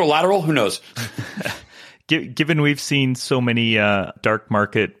down, trickle lateral, who knows? Given we've seen so many dark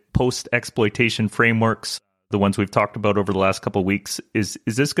market post-exploitation frameworks, the ones we've talked about over the last couple of weeks, is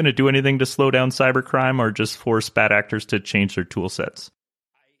this going to do anything to slow down cybercrime or just force bad actors to change their tool sets?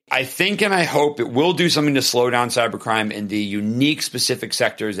 I think and I hope it will do something to slow down cybercrime in the unique specific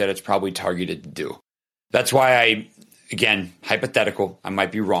sectors that it's probably targeted to do. That's why again, hypothetical, I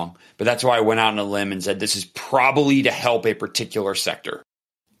might be wrong, but that's why I went out on a limb and said this is probably to help a particular sector.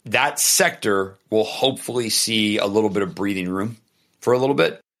 That sector will hopefully see a little bit of breathing room for a little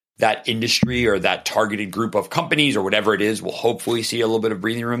bit. That industry or that targeted group of companies or whatever it is will hopefully see a little bit of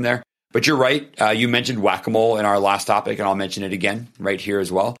breathing room there. But you're right. You mentioned whack-a-mole in our last topic, and I'll mention it again right here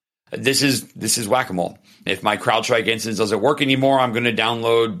as well. This is whack-a-mole. If my CrowdStrike instance doesn't work anymore, I'm going to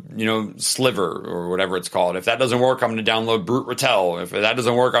download, Sliver or whatever it's called. If that doesn't work, I'm going to download Brute Ratel. If that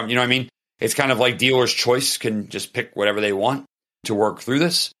doesn't work, what I mean? It's kind of like dealer's choice, can just pick whatever they want to work through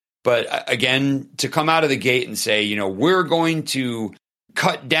this. But again, to come out of the gate and say, we're going to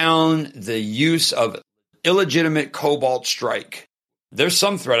cut down the use of illegitimate Cobalt Strike. There's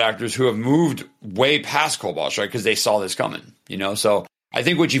some threat actors who have moved way past Cobalt Strike because they saw this coming, So I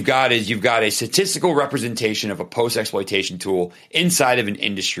think what you've got is you've got a statistical representation of a post-exploitation tool inside of an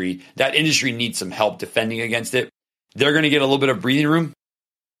industry. That industry needs some help defending against it. They're going to get a little bit of breathing room,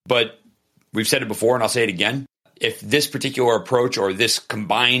 but we've said it before and I'll say it again. If this particular approach or this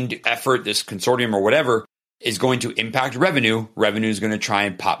combined effort, this consortium or whatever is going to impact revenue, revenue is going to try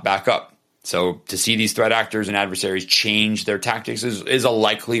and pop back up. So to see these threat actors and adversaries change their tactics is a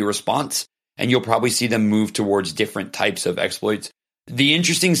likely response. And you'll probably see them move towards different types of exploits. The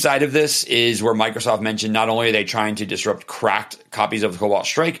interesting side of this is where Microsoft mentioned not only are they trying to disrupt cracked copies of Cobalt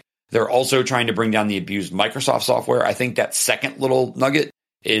Strike, they're also trying to bring down the abused Microsoft software. I think that second little nugget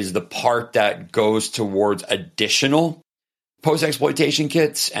is the part that goes towards additional post-exploitation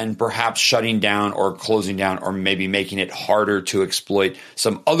kits and perhaps shutting down or closing down or maybe making it harder to exploit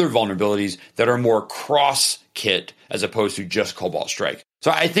some other vulnerabilities that are more cross-kit as opposed to just Cobalt Strike.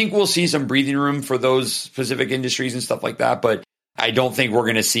 So I think we'll see some breathing room for those specific industries and stuff like that, but I don't think we're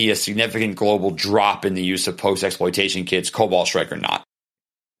going to see a significant global drop in the use of post-exploitation kits, Cobalt Strike or not.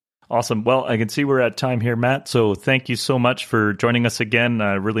 Awesome. Well, I can see we're at time here, Matt. So thank you so much for joining us again.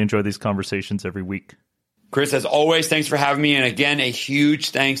 I really enjoy these conversations every week. Chris, as always, thanks for having me. And again, a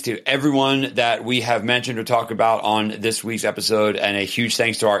huge thanks to everyone that we have mentioned or talked about on this week's episode. And a huge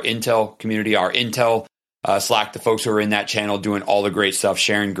thanks to our Intel community, our Intel Slack, the folks who are in that channel doing all the great stuff,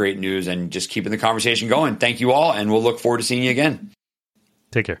 sharing great news, and just keeping the conversation going. Thank you all, and we'll look forward to seeing you again.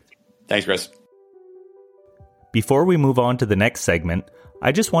 Take care. Thanks, Chris. Before we move on to the next segment,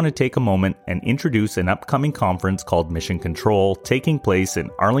 I just want to take a moment and introduce an upcoming conference called Mission Control taking place in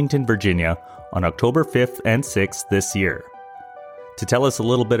Arlington, Virginia on October 5th and 6th this year. To tell us a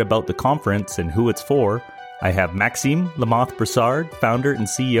little bit about the conference and who it's for, I have Maxime Lamoth-Broussard, founder and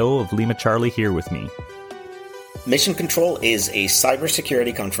CEO of Lima Charlie, here with me. Mission Control is a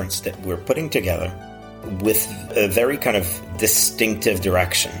cybersecurity conference that we're putting together with a very kind of distinctive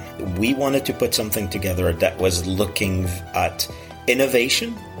direction. We wanted to put something together that was looking at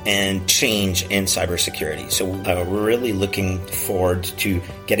innovation and change in cybersecurity. So we're really looking forward to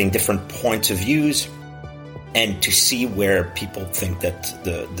getting different points of views and to see where people think that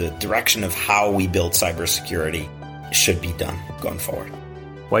the direction of how we build cybersecurity should be done going forward.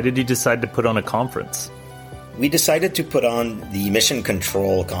 Why did you decide to put on a conference? We decided to put on the Mission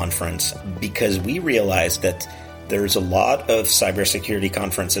Control conference because we realized that there's a lot of cybersecurity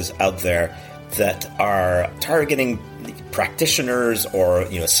conferences out there that are targeting practitioners or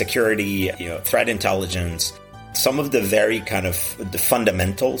security, threat intelligence, some of the very kind of the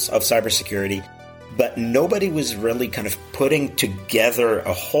fundamentals of cybersecurity, but nobody was really kind of putting together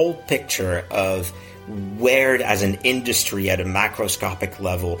a whole picture of where, as an industry at a macroscopic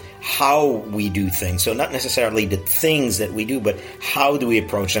level, how we do things. So not necessarily the things that we do, but how do we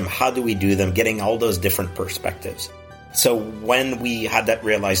approach them? How do we do them? Getting all those different perspectives. So when we had that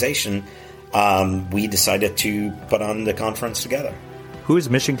realization, we decided to put on the conference together. Who is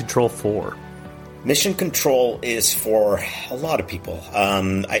Mission Control for? Mission Control is for a lot of people.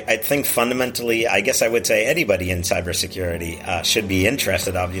 I think fundamentally, I guess I would say anybody in cybersecurity should be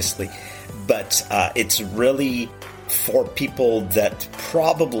interested, obviously. But it's really for people that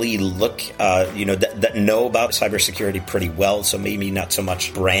probably look, that know about cybersecurity pretty well, so maybe not so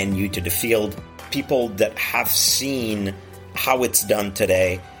much brand new to the field. People that have seen how it's done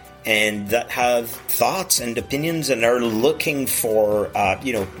today and that have thoughts and opinions and are looking for,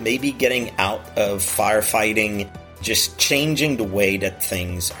 maybe getting out of firefighting, just changing the way that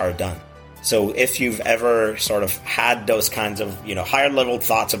things are done. So if you've ever sort of had those kinds of, higher level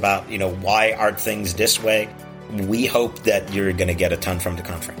thoughts about, why are things this way, we hope that you're going to get a ton from the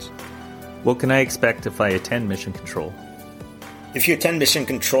conference. What can I expect if I attend Mission Control? If you attend Mission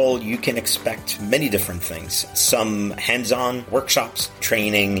Control, you can expect many different things. Some hands-on workshops,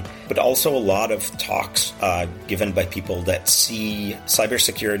 training, but also a lot of talks given by people that see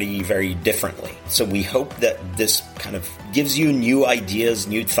cybersecurity very differently. So we hope that this kind of gives you new ideas,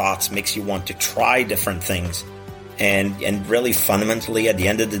 new thoughts, makes you want to try different things. And really fundamentally, at the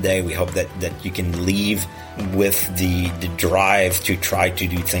end of the day, we hope that you can leave with the drive to try to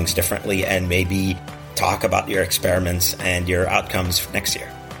do things differently and maybe talk about your experiments and your outcomes for next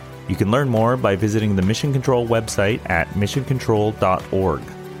year. You can learn more by visiting the Mission Control website at missioncontrol.org.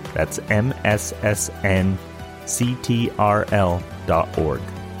 That's MSSNCTRL.org.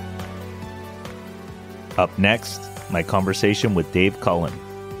 Up next, my conversation with Dave Cullen,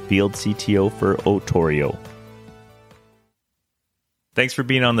 Field CTO for OTORIO. Thanks for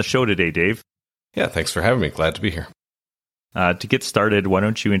being on the show today, Dave. Yeah, thanks for having me. Glad to be here. To get started, why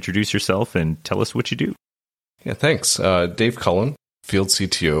don't you introduce yourself and tell us what you do? Yeah, thanks. Dave Cullen, Field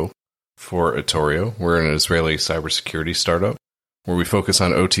CTO for OTORIO. We're an Israeli cybersecurity startup. where we focus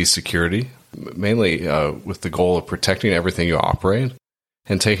on OT security, mainly with the goal of protecting everything you operate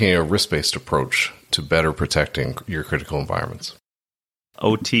and taking a risk-based approach to better protecting your critical environments.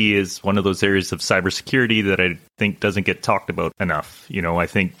 OT is one of those areas of cybersecurity that I think doesn't get talked about enough. I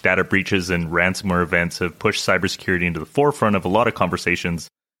think data breaches and ransomware events have pushed cybersecurity into the forefront of a lot of conversations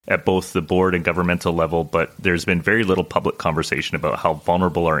at both the board and governmental level, but there's been very little public conversation about how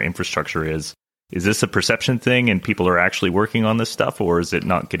vulnerable our infrastructure is. Is this a perception thing and people are actually working on this stuff, or is it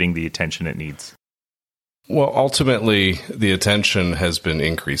not getting the attention it needs? Well, ultimately, the attention has been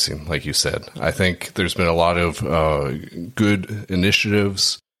increasing, like you said. I think there's been a lot of good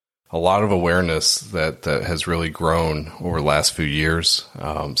initiatives, a lot of awareness that has really grown over the last few years.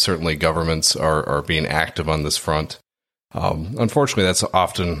 Certainly, governments are being active on this front. Unfortunately, that's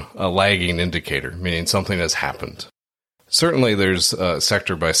often a lagging indicator, meaning something has happened. Certainly, there's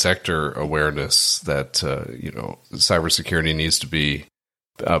sector-by-sector awareness that cybersecurity needs to be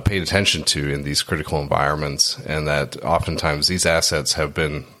paid attention to in these critical environments, and that oftentimes these assets have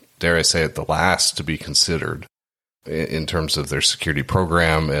been, dare I say it, the last to be considered in terms of their security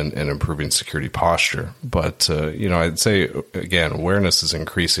program and improving security posture. But, I'd say, again, awareness is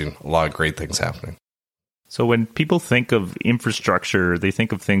increasing, a lot of great things happening. So when people think of infrastructure, they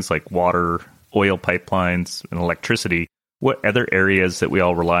think of things like water, oil pipelines, and electricity. What other areas that we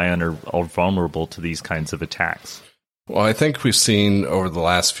all rely on are vulnerable to these kinds of attacks? Well, I think we've seen over the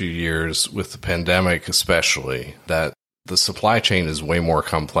last few years, with the pandemic especially, that the supply chain is way more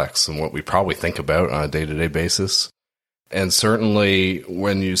complex than what we probably think about on a day-to-day basis. And certainly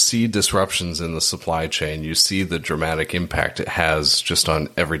when you see disruptions in the supply chain, you see the dramatic impact it has just on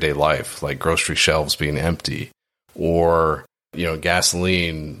everyday life, like grocery shelves being empty, or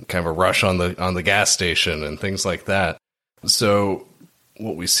gasoline, kind of a rush on the gas station and things like that. So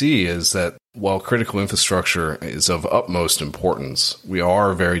what we see is that while critical infrastructure is of utmost importance, we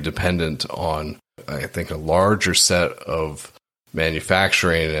are very dependent on, I think, a larger set of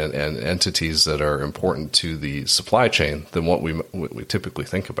manufacturing and entities that are important to the supply chain than what we typically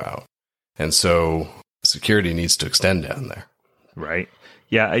think about. And so security needs to extend down there. Right.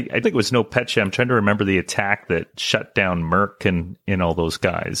 Yeah, I think it was no Petcha. I'm trying to remember the attack that shut down Merck and all those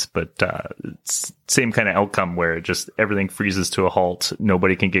guys. But it's same kind of outcome where just everything freezes to a halt.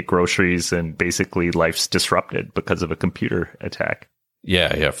 Nobody can get groceries and basically life's disrupted because of a computer attack.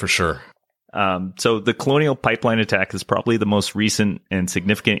 Yeah, for sure. So the Colonial Pipeline attack is probably the most recent and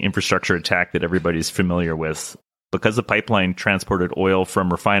significant infrastructure attack that everybody's familiar with. Because the pipeline transported oil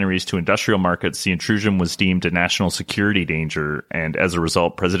from refineries to industrial markets, the intrusion was deemed a national security danger, and as a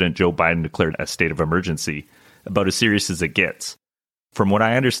result, President Joe Biden declared a state of emergency, about as serious as it gets. From what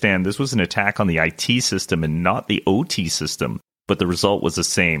I understand, this was an attack on the IT system and not the OT system, but the result was the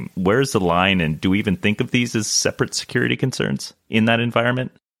same. Where's the line, and do we even think of these as separate security concerns in that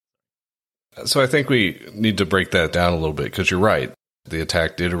environment? So I think we need to break that down a little bit, because you're right. The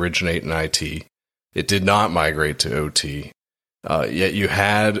attack did originate in IT. It did not migrate to OT. Yet you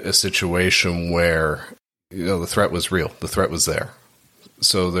had a situation where the threat was real. The threat was there.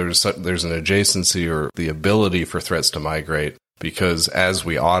 So there's an adjacency or the ability for threats to migrate, because as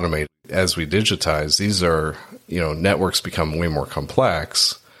we automate, as we digitize, these are, networks become way more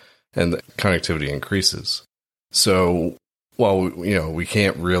complex and the connectivity increases. So while, we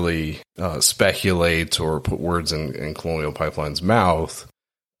can't really speculate or put words in Colonial Pipeline's mouth,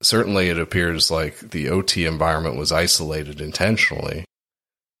 certainly it appears like the OT environment was isolated intentionally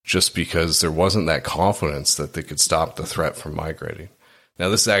just because there wasn't that confidence that they could stop the threat from migrating. Now,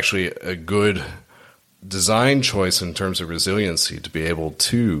 this is actually a good design choice in terms of resiliency to be able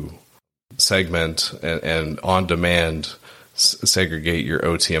to segment and on-demand segregate your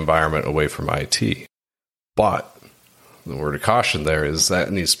OT environment away from IT. But the word of caution there is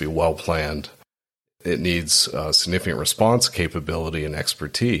that needs to be well-planned. It needs significant response capability and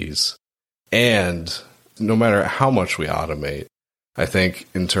expertise. And no matter how much we automate, I think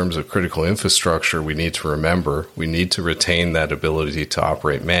in terms of critical infrastructure, we need to remember we need to retain that ability to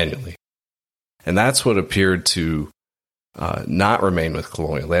operate manually. And that's what appeared to not remain with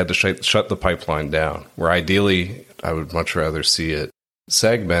Colonial. They had to shut the pipeline down, where ideally I would much rather see it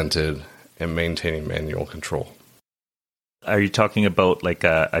segmented and maintaining manual control. Are you talking about like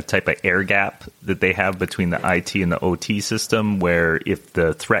a type of air gap that they have between the IT and the OT system, where if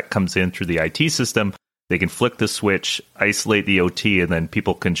the threat comes in through the IT system, they can flick the switch, isolate the OT, and then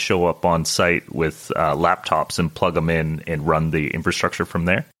people can show up on site with laptops and plug them in and run the infrastructure from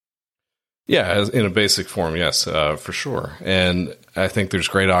there? Yeah, in a basic form, yes, for sure. And I think there's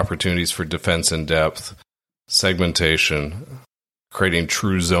great opportunities for defense in depth, segmentation, creating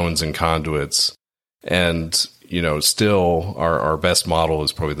true zones and conduits. And still our best model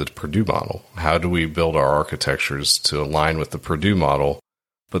is probably the Purdue model. How do we build our architectures to align with the Purdue model,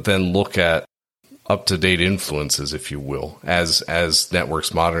 but then look at up-to-date influences, if you will, as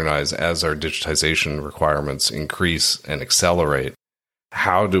networks modernize, as our digitization requirements increase and accelerate?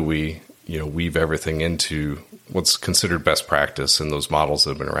 How do we, weave everything into what's considered best practice in those models that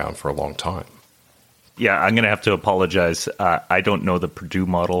have been around for a long time? Yeah, I'm going to have to apologize. I don't know the Purdue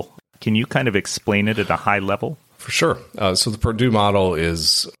model. Can you kind of explain it at a high level? For sure. So the Purdue model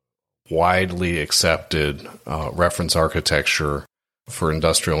is widely accepted reference architecture for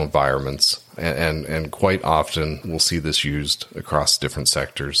industrial environments, and quite often we'll see this used across different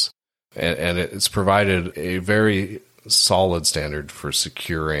sectors. And it's provided a very solid standard for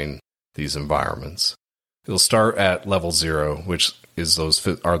securing these environments. It'll start at level 0, which is those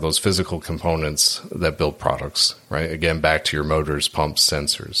physical components that build products, right? Again, back to your motors, pumps,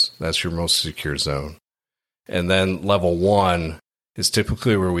 sensors. That's your most secure zone. And then level 1 is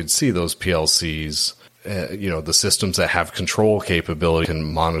typically where we'd see those PLCs, the systems that have control capability,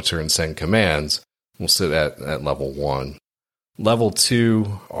 can monitor and send commands, will sit at level 1. Level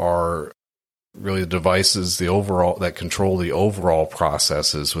 2 are really the devices, that control the overall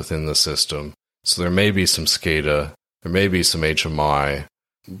processes within the system. So there may be some SCADA, there may be some HMI,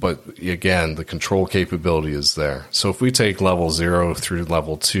 but again, the control capability is there. So if we take level 0 through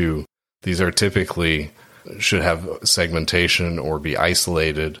level 2, these are typically should have segmentation or be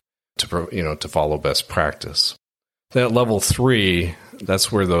isolated to follow best practice. Then at level 3,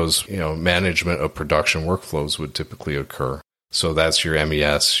 that's where those management of production workflows would typically occur. So that's your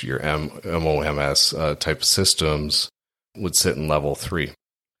MES, your MOMS type systems would sit in level 3.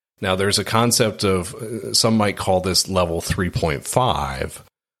 Now there's a concept of, some might call this level 3.5.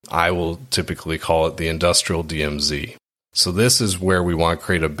 I will typically call it the industrial DMZ. So this is where we want to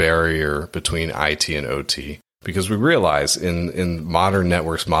create a barrier between IT and OT, because we realize in modern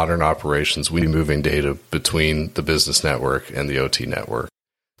networks, modern operations, we be moving data between the business network and the OT network.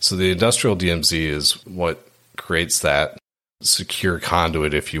 So the industrial DMZ is what creates that secure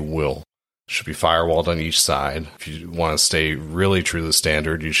conduit, if you will. It should be firewalled on each side. If you want to stay really true to the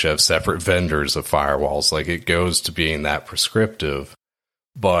standard, you should have separate vendors of firewalls. Like, it goes to being that prescriptive.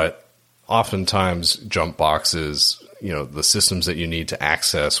 But oftentimes, jump boxes, the systems that you need to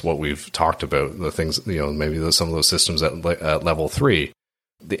access what we've talked about, the things, maybe some of those systems at level 3,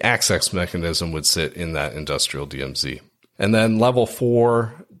 the access mechanism would sit in that industrial DMZ. And then level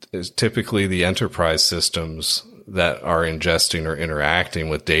 4 is typically the enterprise systems that are ingesting or interacting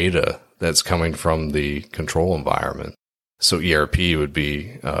with data that's coming from the control environment. So ERP would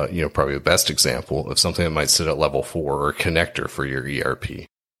be, probably the best example of something that might sit at level 4, or a connector for your ERP.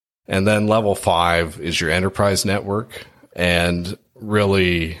 And then level 5 is your enterprise network. And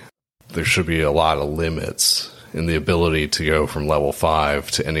really, there should be a lot of limits in the ability to go from level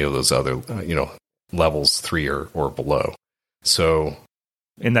 5 to any of those other, levels 3 or below. So,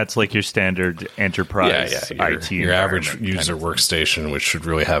 and that's like your standard enterprise IT your average user workstation, which should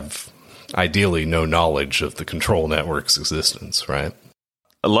really have, ideally, no knowledge of the control network's existence, right?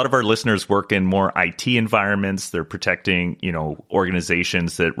 A lot of our listeners work in more IT environments. They're protecting,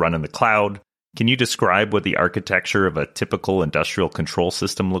 organizations that run in the cloud. Can you describe what the architecture of a typical industrial control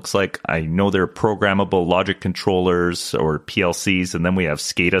system looks like? I know there are programmable logic controllers, or PLCs, and then we have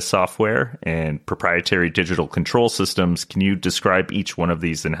SCADA software and proprietary digital control systems. Can you describe each one of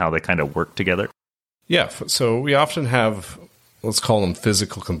these and how they kind of work together? Yeah, so we often have, let's call them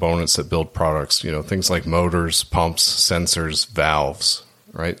physical components that build products, things like motors, pumps, sensors, valves,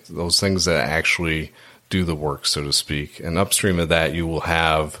 right? Those things that actually do the work, so to speak. And upstream of that, you will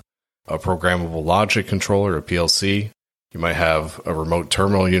have a programmable logic controller, a PLC. You might have a remote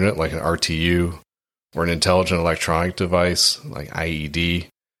terminal unit like an RTU, or an intelligent electronic device like IED.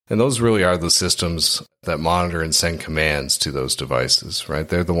 And those really are the systems that monitor and send commands to those devices, right?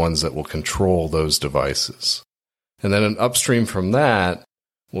 They're the ones that will control those devices. And then upstream from that,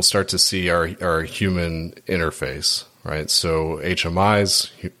 we'll start to see our human interface, right? So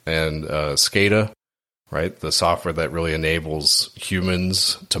HMIs and SCADA, right? The software that really enables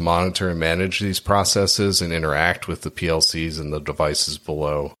humans to monitor and manage these processes and interact with the PLCs and the devices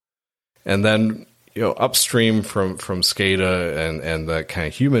below. And then, upstream from SCADA and that kind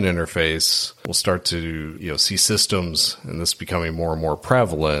of human interface, we'll start to, see systems, and this becoming more and more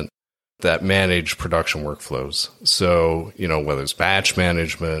prevalent, that manage production workflows. So, whether it's batch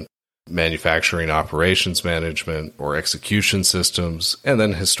management, manufacturing operations management, or execution systems, and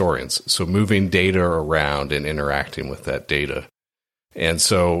then historians. So moving data around and interacting with that data. And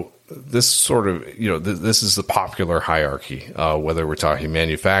so this sort of, this is the popular hierarchy, whether we're talking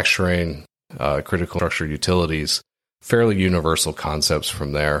manufacturing, critical infrastructure utilities, fairly universal concepts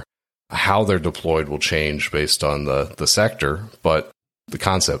from there. How they're deployed will change based on the sector, but the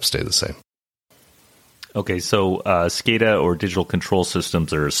concepts stay the same. Okay, so SCADA or digital control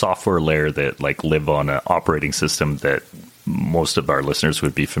systems are a software layer that live on an operating system that most of our listeners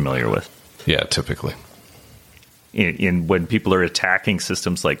would be familiar with. Yeah, typically. In when people are attacking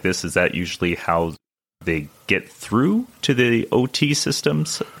systems like this, is that usually how they get through to the OT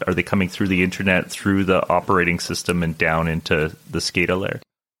systems? Are they coming through the internet, through the operating system, and down into the SCADA layer?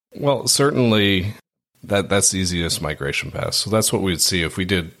 Well, certainly that's the easiest migration path. So that's what we'd see if we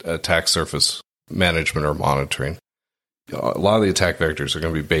did attack surface management or monitoring. A lot of the attack vectors are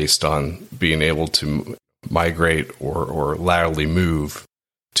going to be based on being able to migrate or laterally move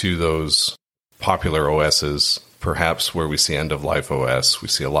to those popular OSs, perhaps where we see end-of-life OS. We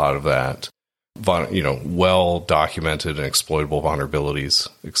see a lot of that. Well-documented and exploitable vulnerabilities,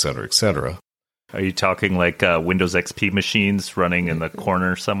 et cetera, et cetera. Are you talking like Windows XP machines running in the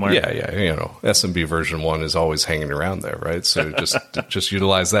corner somewhere? Yeah. SMB version 1 is always hanging around there, right? So just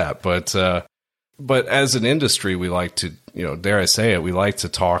utilize that. But as an industry, we like to, dare I say it, we like to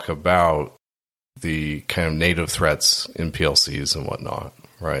talk about the kind of native threats in PLCs and whatnot,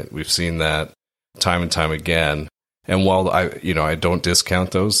 right? We've seen that time and time again. And while I don't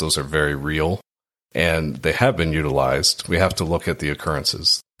discount those are very real and they have been utilized. We have to look at the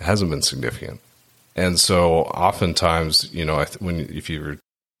occurrences. It hasn't been significant. And so oftentimes, if you're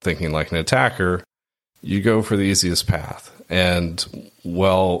thinking like an attacker, you go for the easiest path. And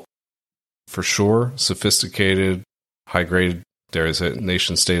for sure, sophisticated, high-grade,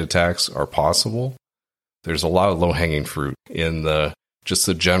 nation-state attacks are possible. There's a lot of low-hanging fruit in the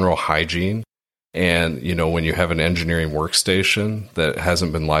general hygiene. And, when you have an engineering workstation that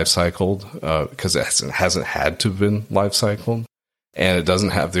hasn't been life-cycled, because it hasn't had to have been life-cycled, and it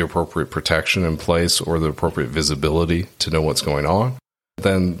doesn't have the appropriate protection in place or the appropriate visibility to know what's going on,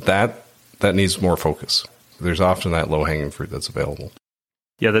 then that needs more focus. There's often that low-hanging fruit that's available.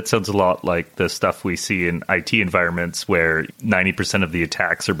 Yeah, that sounds a lot like the stuff we see in IT environments where 90% of the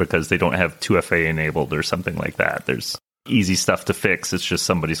attacks are because they don't have 2FA enabled or something like that. There's easy stuff to fix. It's just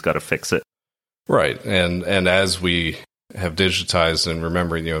somebody's got to fix it. Right. And as we have digitized and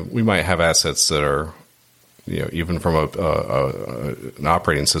remembering, we might have assets that are, even from an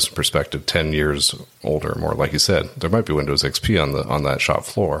operating system perspective, 10 years older or more. Like you said, there might be Windows XP on that shop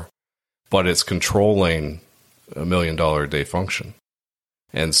floor, but it's controlling $1 million a day function.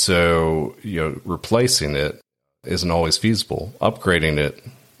 And so, replacing it isn't always feasible. Upgrading it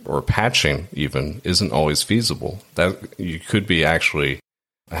or patching even isn't always feasible. That you could be actually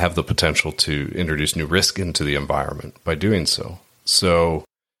have the potential to introduce new risk into the environment by doing so. So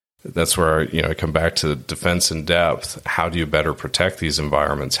that's where, I come back to defense in depth. How do you better protect these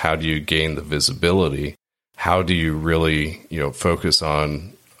environments? How do you gain the visibility? How do you really, focus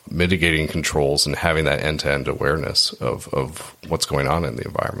on mitigating controls and having that end-to-end awareness of what's going on in the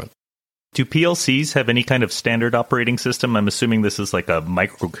environment? Do PLCs have any kind of standard operating system? I'm assuming this is like a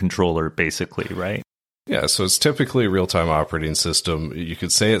microcontroller, basically, right? Yeah, so it's typically a real-time operating system. You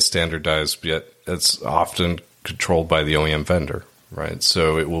could say it's standardized, yet it's often controlled by the OEM vendor, right?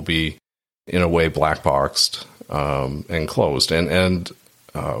 So it will be, in a way, black-boxed and closed. And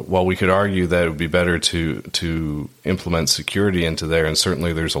while we could argue that it would be better to implement security into there, and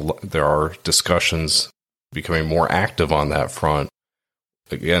certainly there are discussions becoming more active on that front,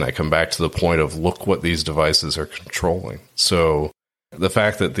 again, I come back to the point of look what these devices are controlling. So the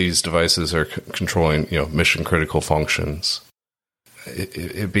fact that these devices are controlling, mission critical functions,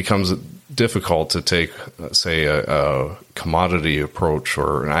 it becomes difficult to take, say, a commodity approach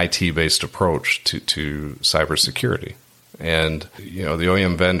or an IT-based approach to cybersecurity. And, the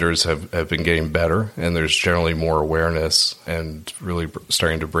OEM vendors have been getting better, and there's generally more awareness and really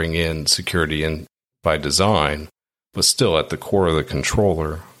starting to bring in security in by design. But still, at the core of the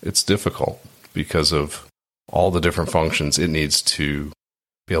controller, it's difficult because of all the different functions it needs to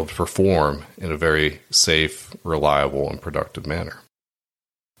be able to perform in a very safe, reliable, and productive manner.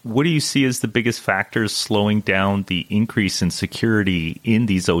 What do you see as the biggest factors slowing down the increase in security in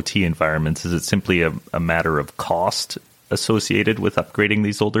these OT environments? Is it simply a matter of cost associated with upgrading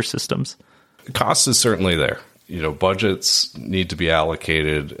these older systems? Cost is certainly there. Budgets need to be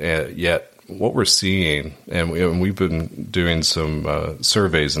allocated, yet what we're seeing, and we've been doing some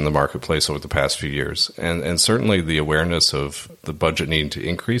surveys in the marketplace over the past few years, and certainly the awareness of the budget needing to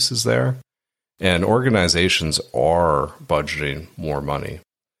increase is there, and organizations are budgeting more money.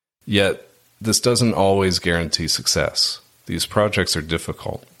 Yet, this doesn't always guarantee success. These projects are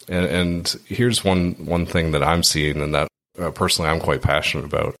difficult. And here's one thing that I'm seeing and that personally I'm quite passionate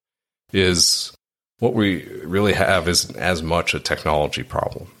about, is what we really have isn't as much a technology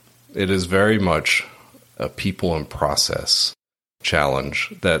problem. It is very much a people and process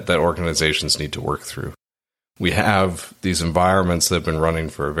challenge that organizations need to work through. We have these environments that have been running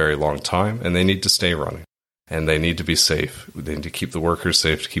for a very long time, and they need to stay running. And they need to be safe. They need to keep the workers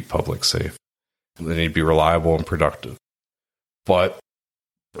safe, to keep public safe. They need to be reliable and productive. But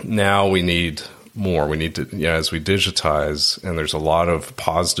now we need more. We need to, as we digitize, and there's a lot of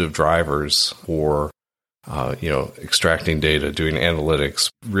positive drivers for, extracting data, doing analytics,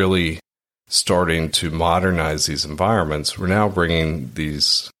 really starting to modernize these environments. We're now bringing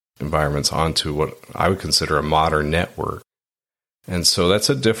these environments onto what I would consider a modern network. And so that's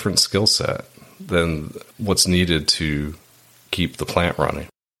a different skill set than what's needed to keep the plant running,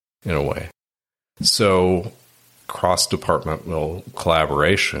 in a way. So cross-departmental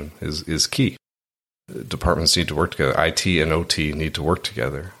collaboration is key. Departments need to work together. IT and OT need to work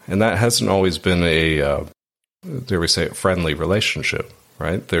together. And that hasn't always been a friendly relationship,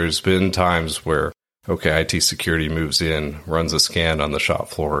 right? There's been times where, IT security moves in, runs a scan on the shop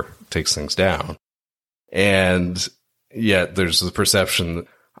floor, takes things down. And yet there's the perception,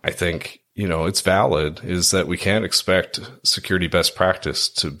 I think, it's valid, is that we can't expect security best practice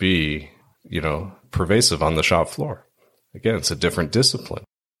to be, pervasive on the shop floor. Again, it's a different discipline.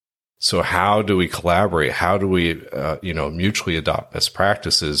 So how do we collaborate? How do we, mutually adopt best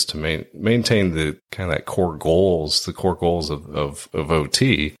practices to maintain the kind of that core goals of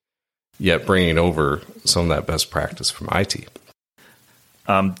OT, yet bringing over some of that best practice from IT?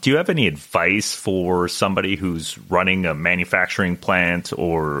 Do you have any advice for somebody who's running a manufacturing plant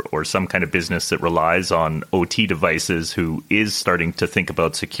or some kind of business that relies on OT devices, who is starting to think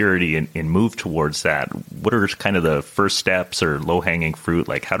about security and move towards that? What are kind of the first steps or low-hanging fruit?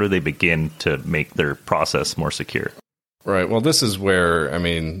 Like, how do they begin to make their process more secure? Right. Well, this is where,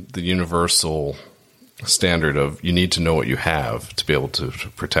 the universal standard of you need to know what you have to be able to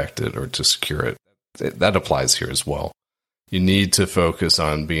protect it or to secure it, that applies here as well. You need to focus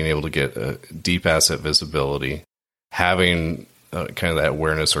on being able to get a deep asset visibility, having kind of that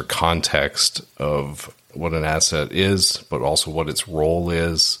awareness or context of what an asset is, but also what its role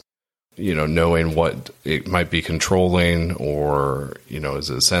is, knowing what it might be controlling, or, is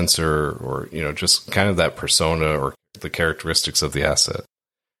it a sensor, or, just kind of that persona or the characteristics of the asset.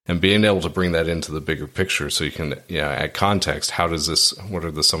 And being able to bring that into the bigger picture so you can add context. What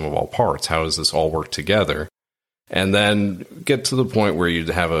are the sum of all parts? How does this all work together? And then get to the point where you'd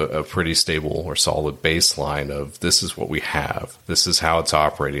have a pretty stable or solid baseline of, this is what we have. This is how it's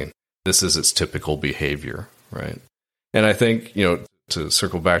operating. This is its typical behavior, right? And I think, to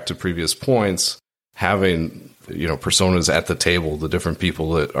circle back to previous points, having, personas at the table, the different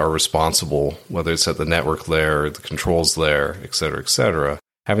people that are responsible, whether it's at the network layer, the controls layer, et cetera,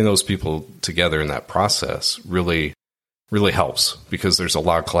 having those people together in that process really helps, because there's a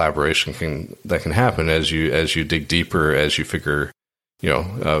lot of collaboration that can happen as you dig deeper, as you figure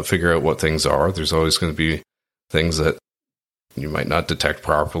out what things are. There's always going to be things that you might not detect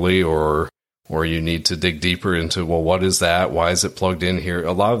properly, or you need to dig deeper into, well, what is that? Why is it plugged in here?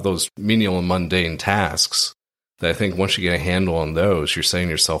 A lot of those menial and mundane tasks that I think once you get a handle on those, you're setting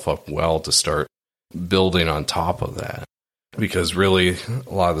yourself up well to start building on top of that. Because really,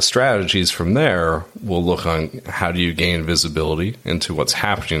 a lot of the strategies from there will look on how do you gain visibility into what's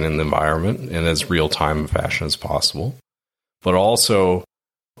happening in the environment in as real-time fashion as possible. But also,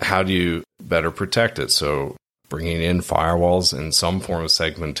 how do you better protect it? So bringing in firewalls and some form of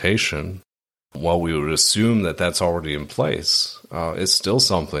segmentation, while we would assume that that's already in place, it's still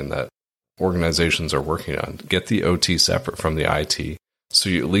something that organizations are working on. Get the OT separate from the IT, so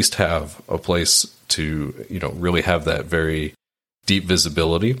you at least have a place to, really have that very deep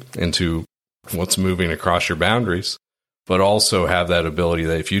visibility into what's moving across your boundaries, but also have that ability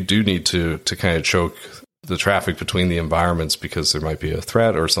that if you do need to kind of choke the traffic between the environments because there might be a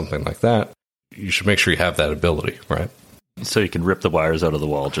threat or something like that, you should make sure you have that ability, right? So you can rip the wires out of the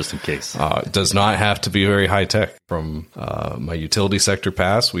wall just in case. It does not have to be very high tech. From my utility sector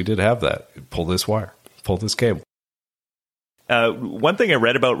past, we did have that. Pull this wire, pull this cable. One thing I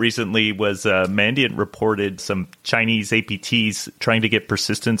read about recently was Mandiant reported some Chinese APTs trying to get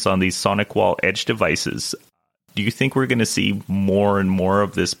persistence on these sonic wall edge devices. Do you think we're going to see more and more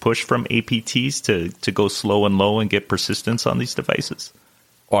of this push from APTs to go slow and low and get persistence on these devices?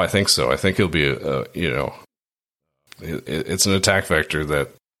 Oh, I think so. I think it'll be, it's an attack vector that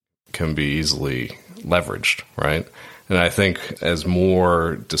can be easily leveraged, right? And I think as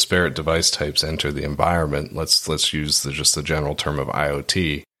more disparate device types enter the environment, let's use just the general term of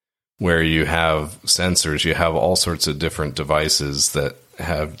IoT, where you have sensors, you have all sorts of different devices that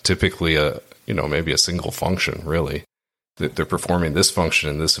have typically maybe a single function, really. They're performing this function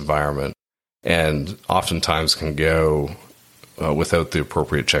in this environment, and oftentimes can go without the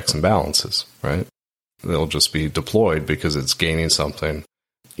appropriate checks and balances, right? They'll just be deployed because it's gaining something,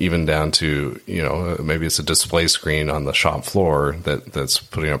 even down to, maybe it's a display screen on the shop floor that's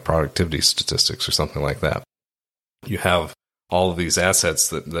putting up productivity statistics or something like that. You have all of these assets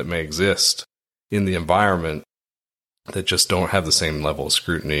that may exist in the environment that just don't have the same level of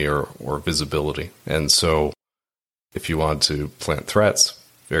scrutiny or visibility. And so if you want to plant threats,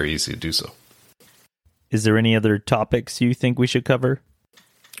 very easy to do so. Is there any other topics you think we should cover?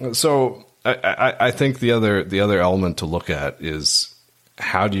 So I think the other element to look at is,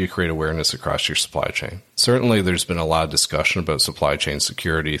 how do you create awareness across your supply chain? Certainly there's been a lot of discussion about supply chain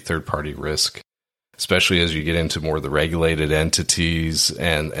security, third-party risk, especially as you get into more of the regulated entities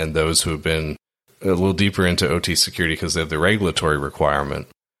and those who have been a little deeper into OT security because they have the regulatory requirement.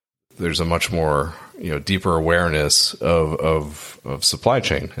 There's a much more deeper awareness of supply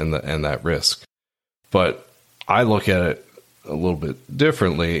chain and that risk. But I look at it a little bit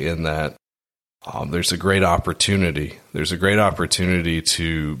differently in that there's a great opportunity. There's a great opportunity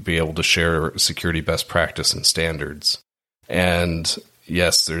to be able to share security best practice and standards. And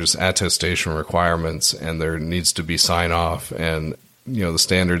yes, there's attestation requirements and there needs to be sign off, and the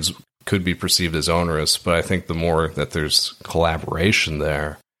standards could be perceived as onerous, but I think the more that there's collaboration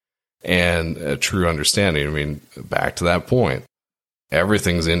there and a true understanding, back to that point,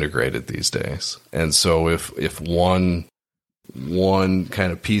 everything's integrated these days. And so if one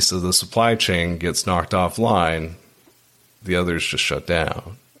kind of piece of the supply chain gets knocked offline, the others just shut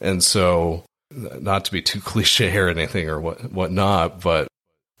down. And so, not to be too cliche or anything or whatnot, but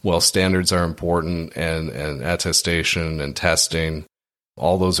while standards are important and attestation and testing,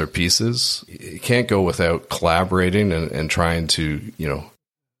 all those are pieces. You can't go without collaborating and trying to,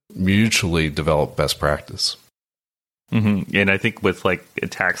 mutually develop best practice. Mm-hmm. And I think with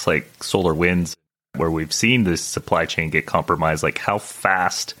attacks like SolarWinds, where we've seen this supply chain get compromised, how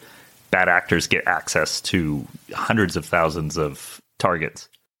fast bad actors get access to hundreds of thousands of targets.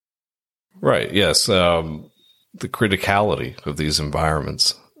 Right. Yes. The criticality of these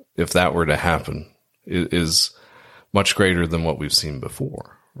environments, if that were to happen, is much greater than what we've seen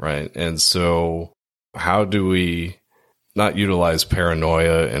before. Right. And so how do we not utilize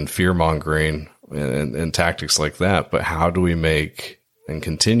paranoia and fear mongering and tactics like that, but how do we make and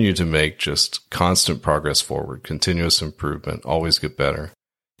continue to make just constant progress forward, continuous improvement, always get better?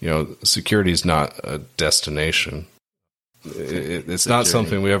 Security is not a destination. It's not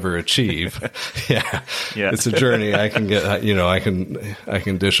something we ever achieve. Yeah. It's a journey. I can get, I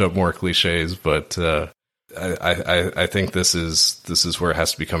can dish up more cliches, but I think this is where it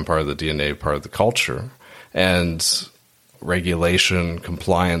has to become part of the DNA, part of the culture. And regulation,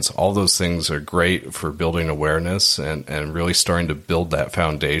 compliance, all those things are great for building awareness and really starting to build that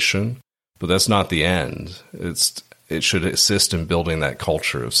foundation. But that's not the end. It should assist in building that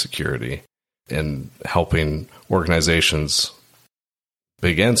culture of security and helping organizations,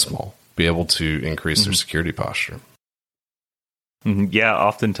 big and small, be able to increase their security posture. Mm-hmm. Yeah,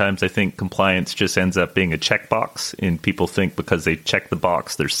 oftentimes I think compliance just ends up being a checkbox, and people think because they check the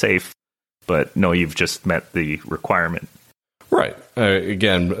box, they're safe. But no, you've just met the requirement. Right.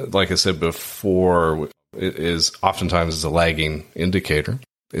 Again, like I said before, it is oftentimes a lagging indicator.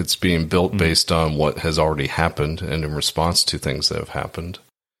 It's being built based on what has already happened and in response to things that have happened.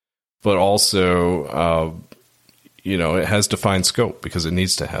 But also, it has defined scope because it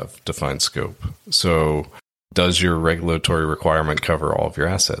needs to have defined scope. So does your regulatory requirement cover all of your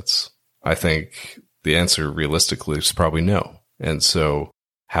assets? I think the answer realistically is probably no. And so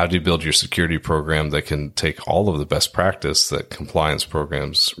how do you build your security program that can take all of the best practice that compliance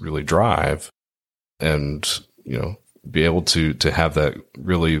programs really drive and, be able to have that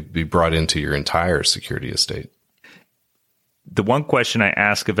really be brought into your entire security estate? The one question I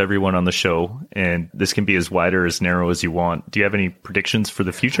ask of everyone on the show, and this can be as wide or as narrow as you want, do you have any predictions for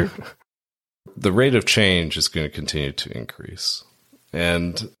the future? The rate of change is going to continue to increase.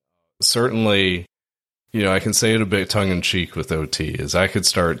 And certainly, I can say it a bit tongue-in-cheek with OT, is I could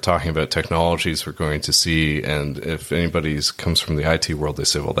start talking about technologies we're going to see, and if anybody comes from the IT world, they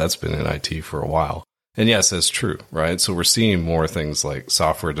say, well, that's been in IT for a while. And yes, that's true, right? So we're seeing more things like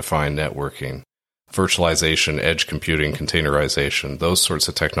software-defined networking, virtualization, edge computing, containerization, those sorts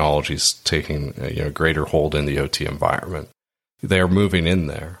of technologies taking a greater hold in the OT environment. They are moving in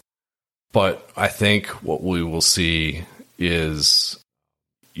there. But I think what we will see is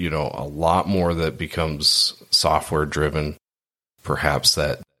a lot more that becomes software driven, perhaps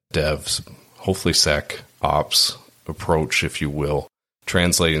that devs, hopefully sec ops approach, if you will,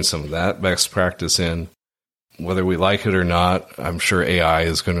 translating some of that best practice in. Whether we like it or not, I'm sure AI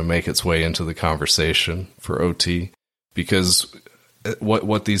is going to make its way into the conversation for OT, because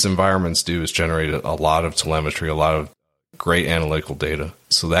what these environments do is generate a lot of telemetry, a lot of great analytical data.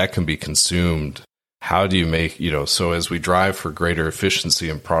 So that can be consumed. How do you make, so as we drive for greater efficiency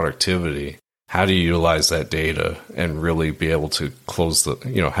and productivity, how do you utilize that data and really be able to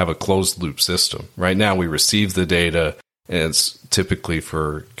have a closed loop system? Right now we receive the data, and it's typically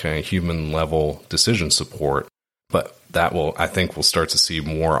for kind of human level decision support. But that I think we'll start to see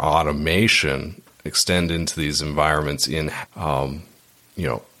more automation extend into these environments in,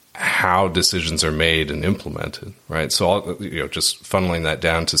 how decisions are made and implemented, right? So, just funneling that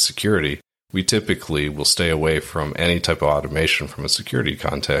down to security, we typically will stay away from any type of automation from a security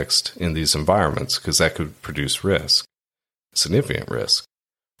context in these environments, because that could produce risk, significant risk.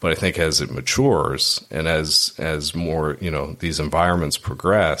 But I think as it matures and as more, these environments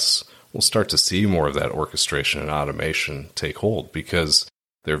progress, we'll start to see more of that orchestration and automation take hold, because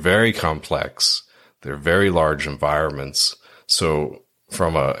they're very complex. They're very large environments. So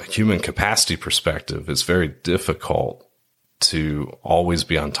from a human capacity perspective, it's very difficult to always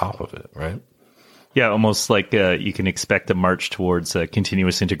be on top of it, right? Yeah, almost like you can expect a march towards a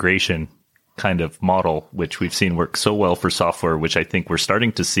continuous integration kind of model, which we've seen work so well for software, which I think we're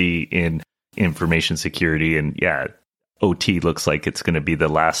starting to see in information security. And yeah, OT looks like it's going to be the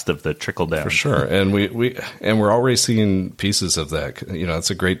last of the trickle down. For sure. And we're already seeing pieces of that.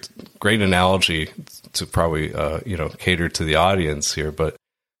 It's a great analogy to probably, cater to the audience here. But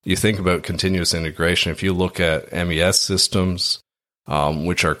you think about continuous integration. If you look at MES systems,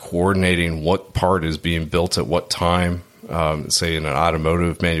 which are coordinating what part is being built at what time, say in an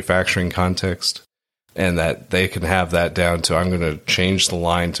automotive manufacturing context, and that they can have that down to, I'm going to change the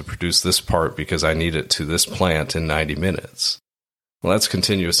line to produce this part because I need it to this plant in 90 minutes. Well, that's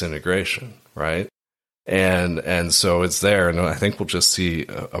continuous integration, right? And so it's there, and I think we'll just see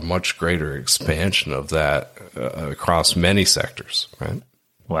a much greater expansion of that across many sectors, right?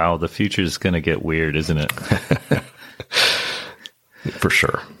 Wow, the future is going to get weird, isn't it? For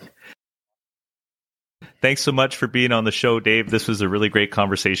sure. Thanks so much for being on the show, Dave. This was a really great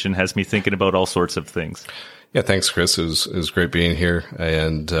conversation. Has me thinking about all sorts of things. Yeah, thanks, Chris. It was great being here,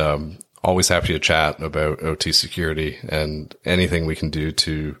 and always happy to chat about OT security, and anything we can do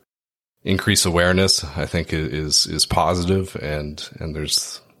to increase awareness, I think is positive, and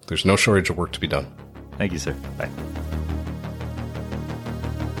there's no shortage of work to be done. Thank you, sir. Bye.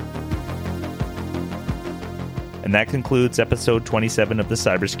 And that concludes episode 27 of the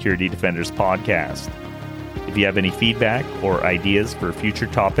Cybersecurity Defenders podcast. If you have any feedback or ideas for future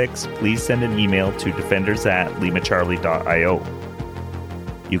topics, please send an email to defenders@limacharlie.io.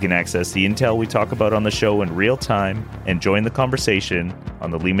 You can access the intel we talk about on the show in real time and join the conversation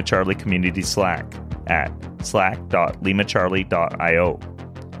on the Lima Charlie community Slack at slack.limacharlie.io.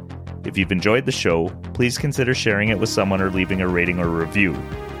 If you've enjoyed the show, please consider sharing it with someone or leaving a rating or review.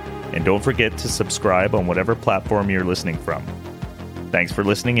 And don't forget to subscribe on whatever platform you're listening from. Thanks for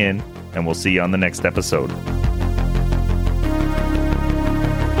listening in, and we'll see you on the next episode.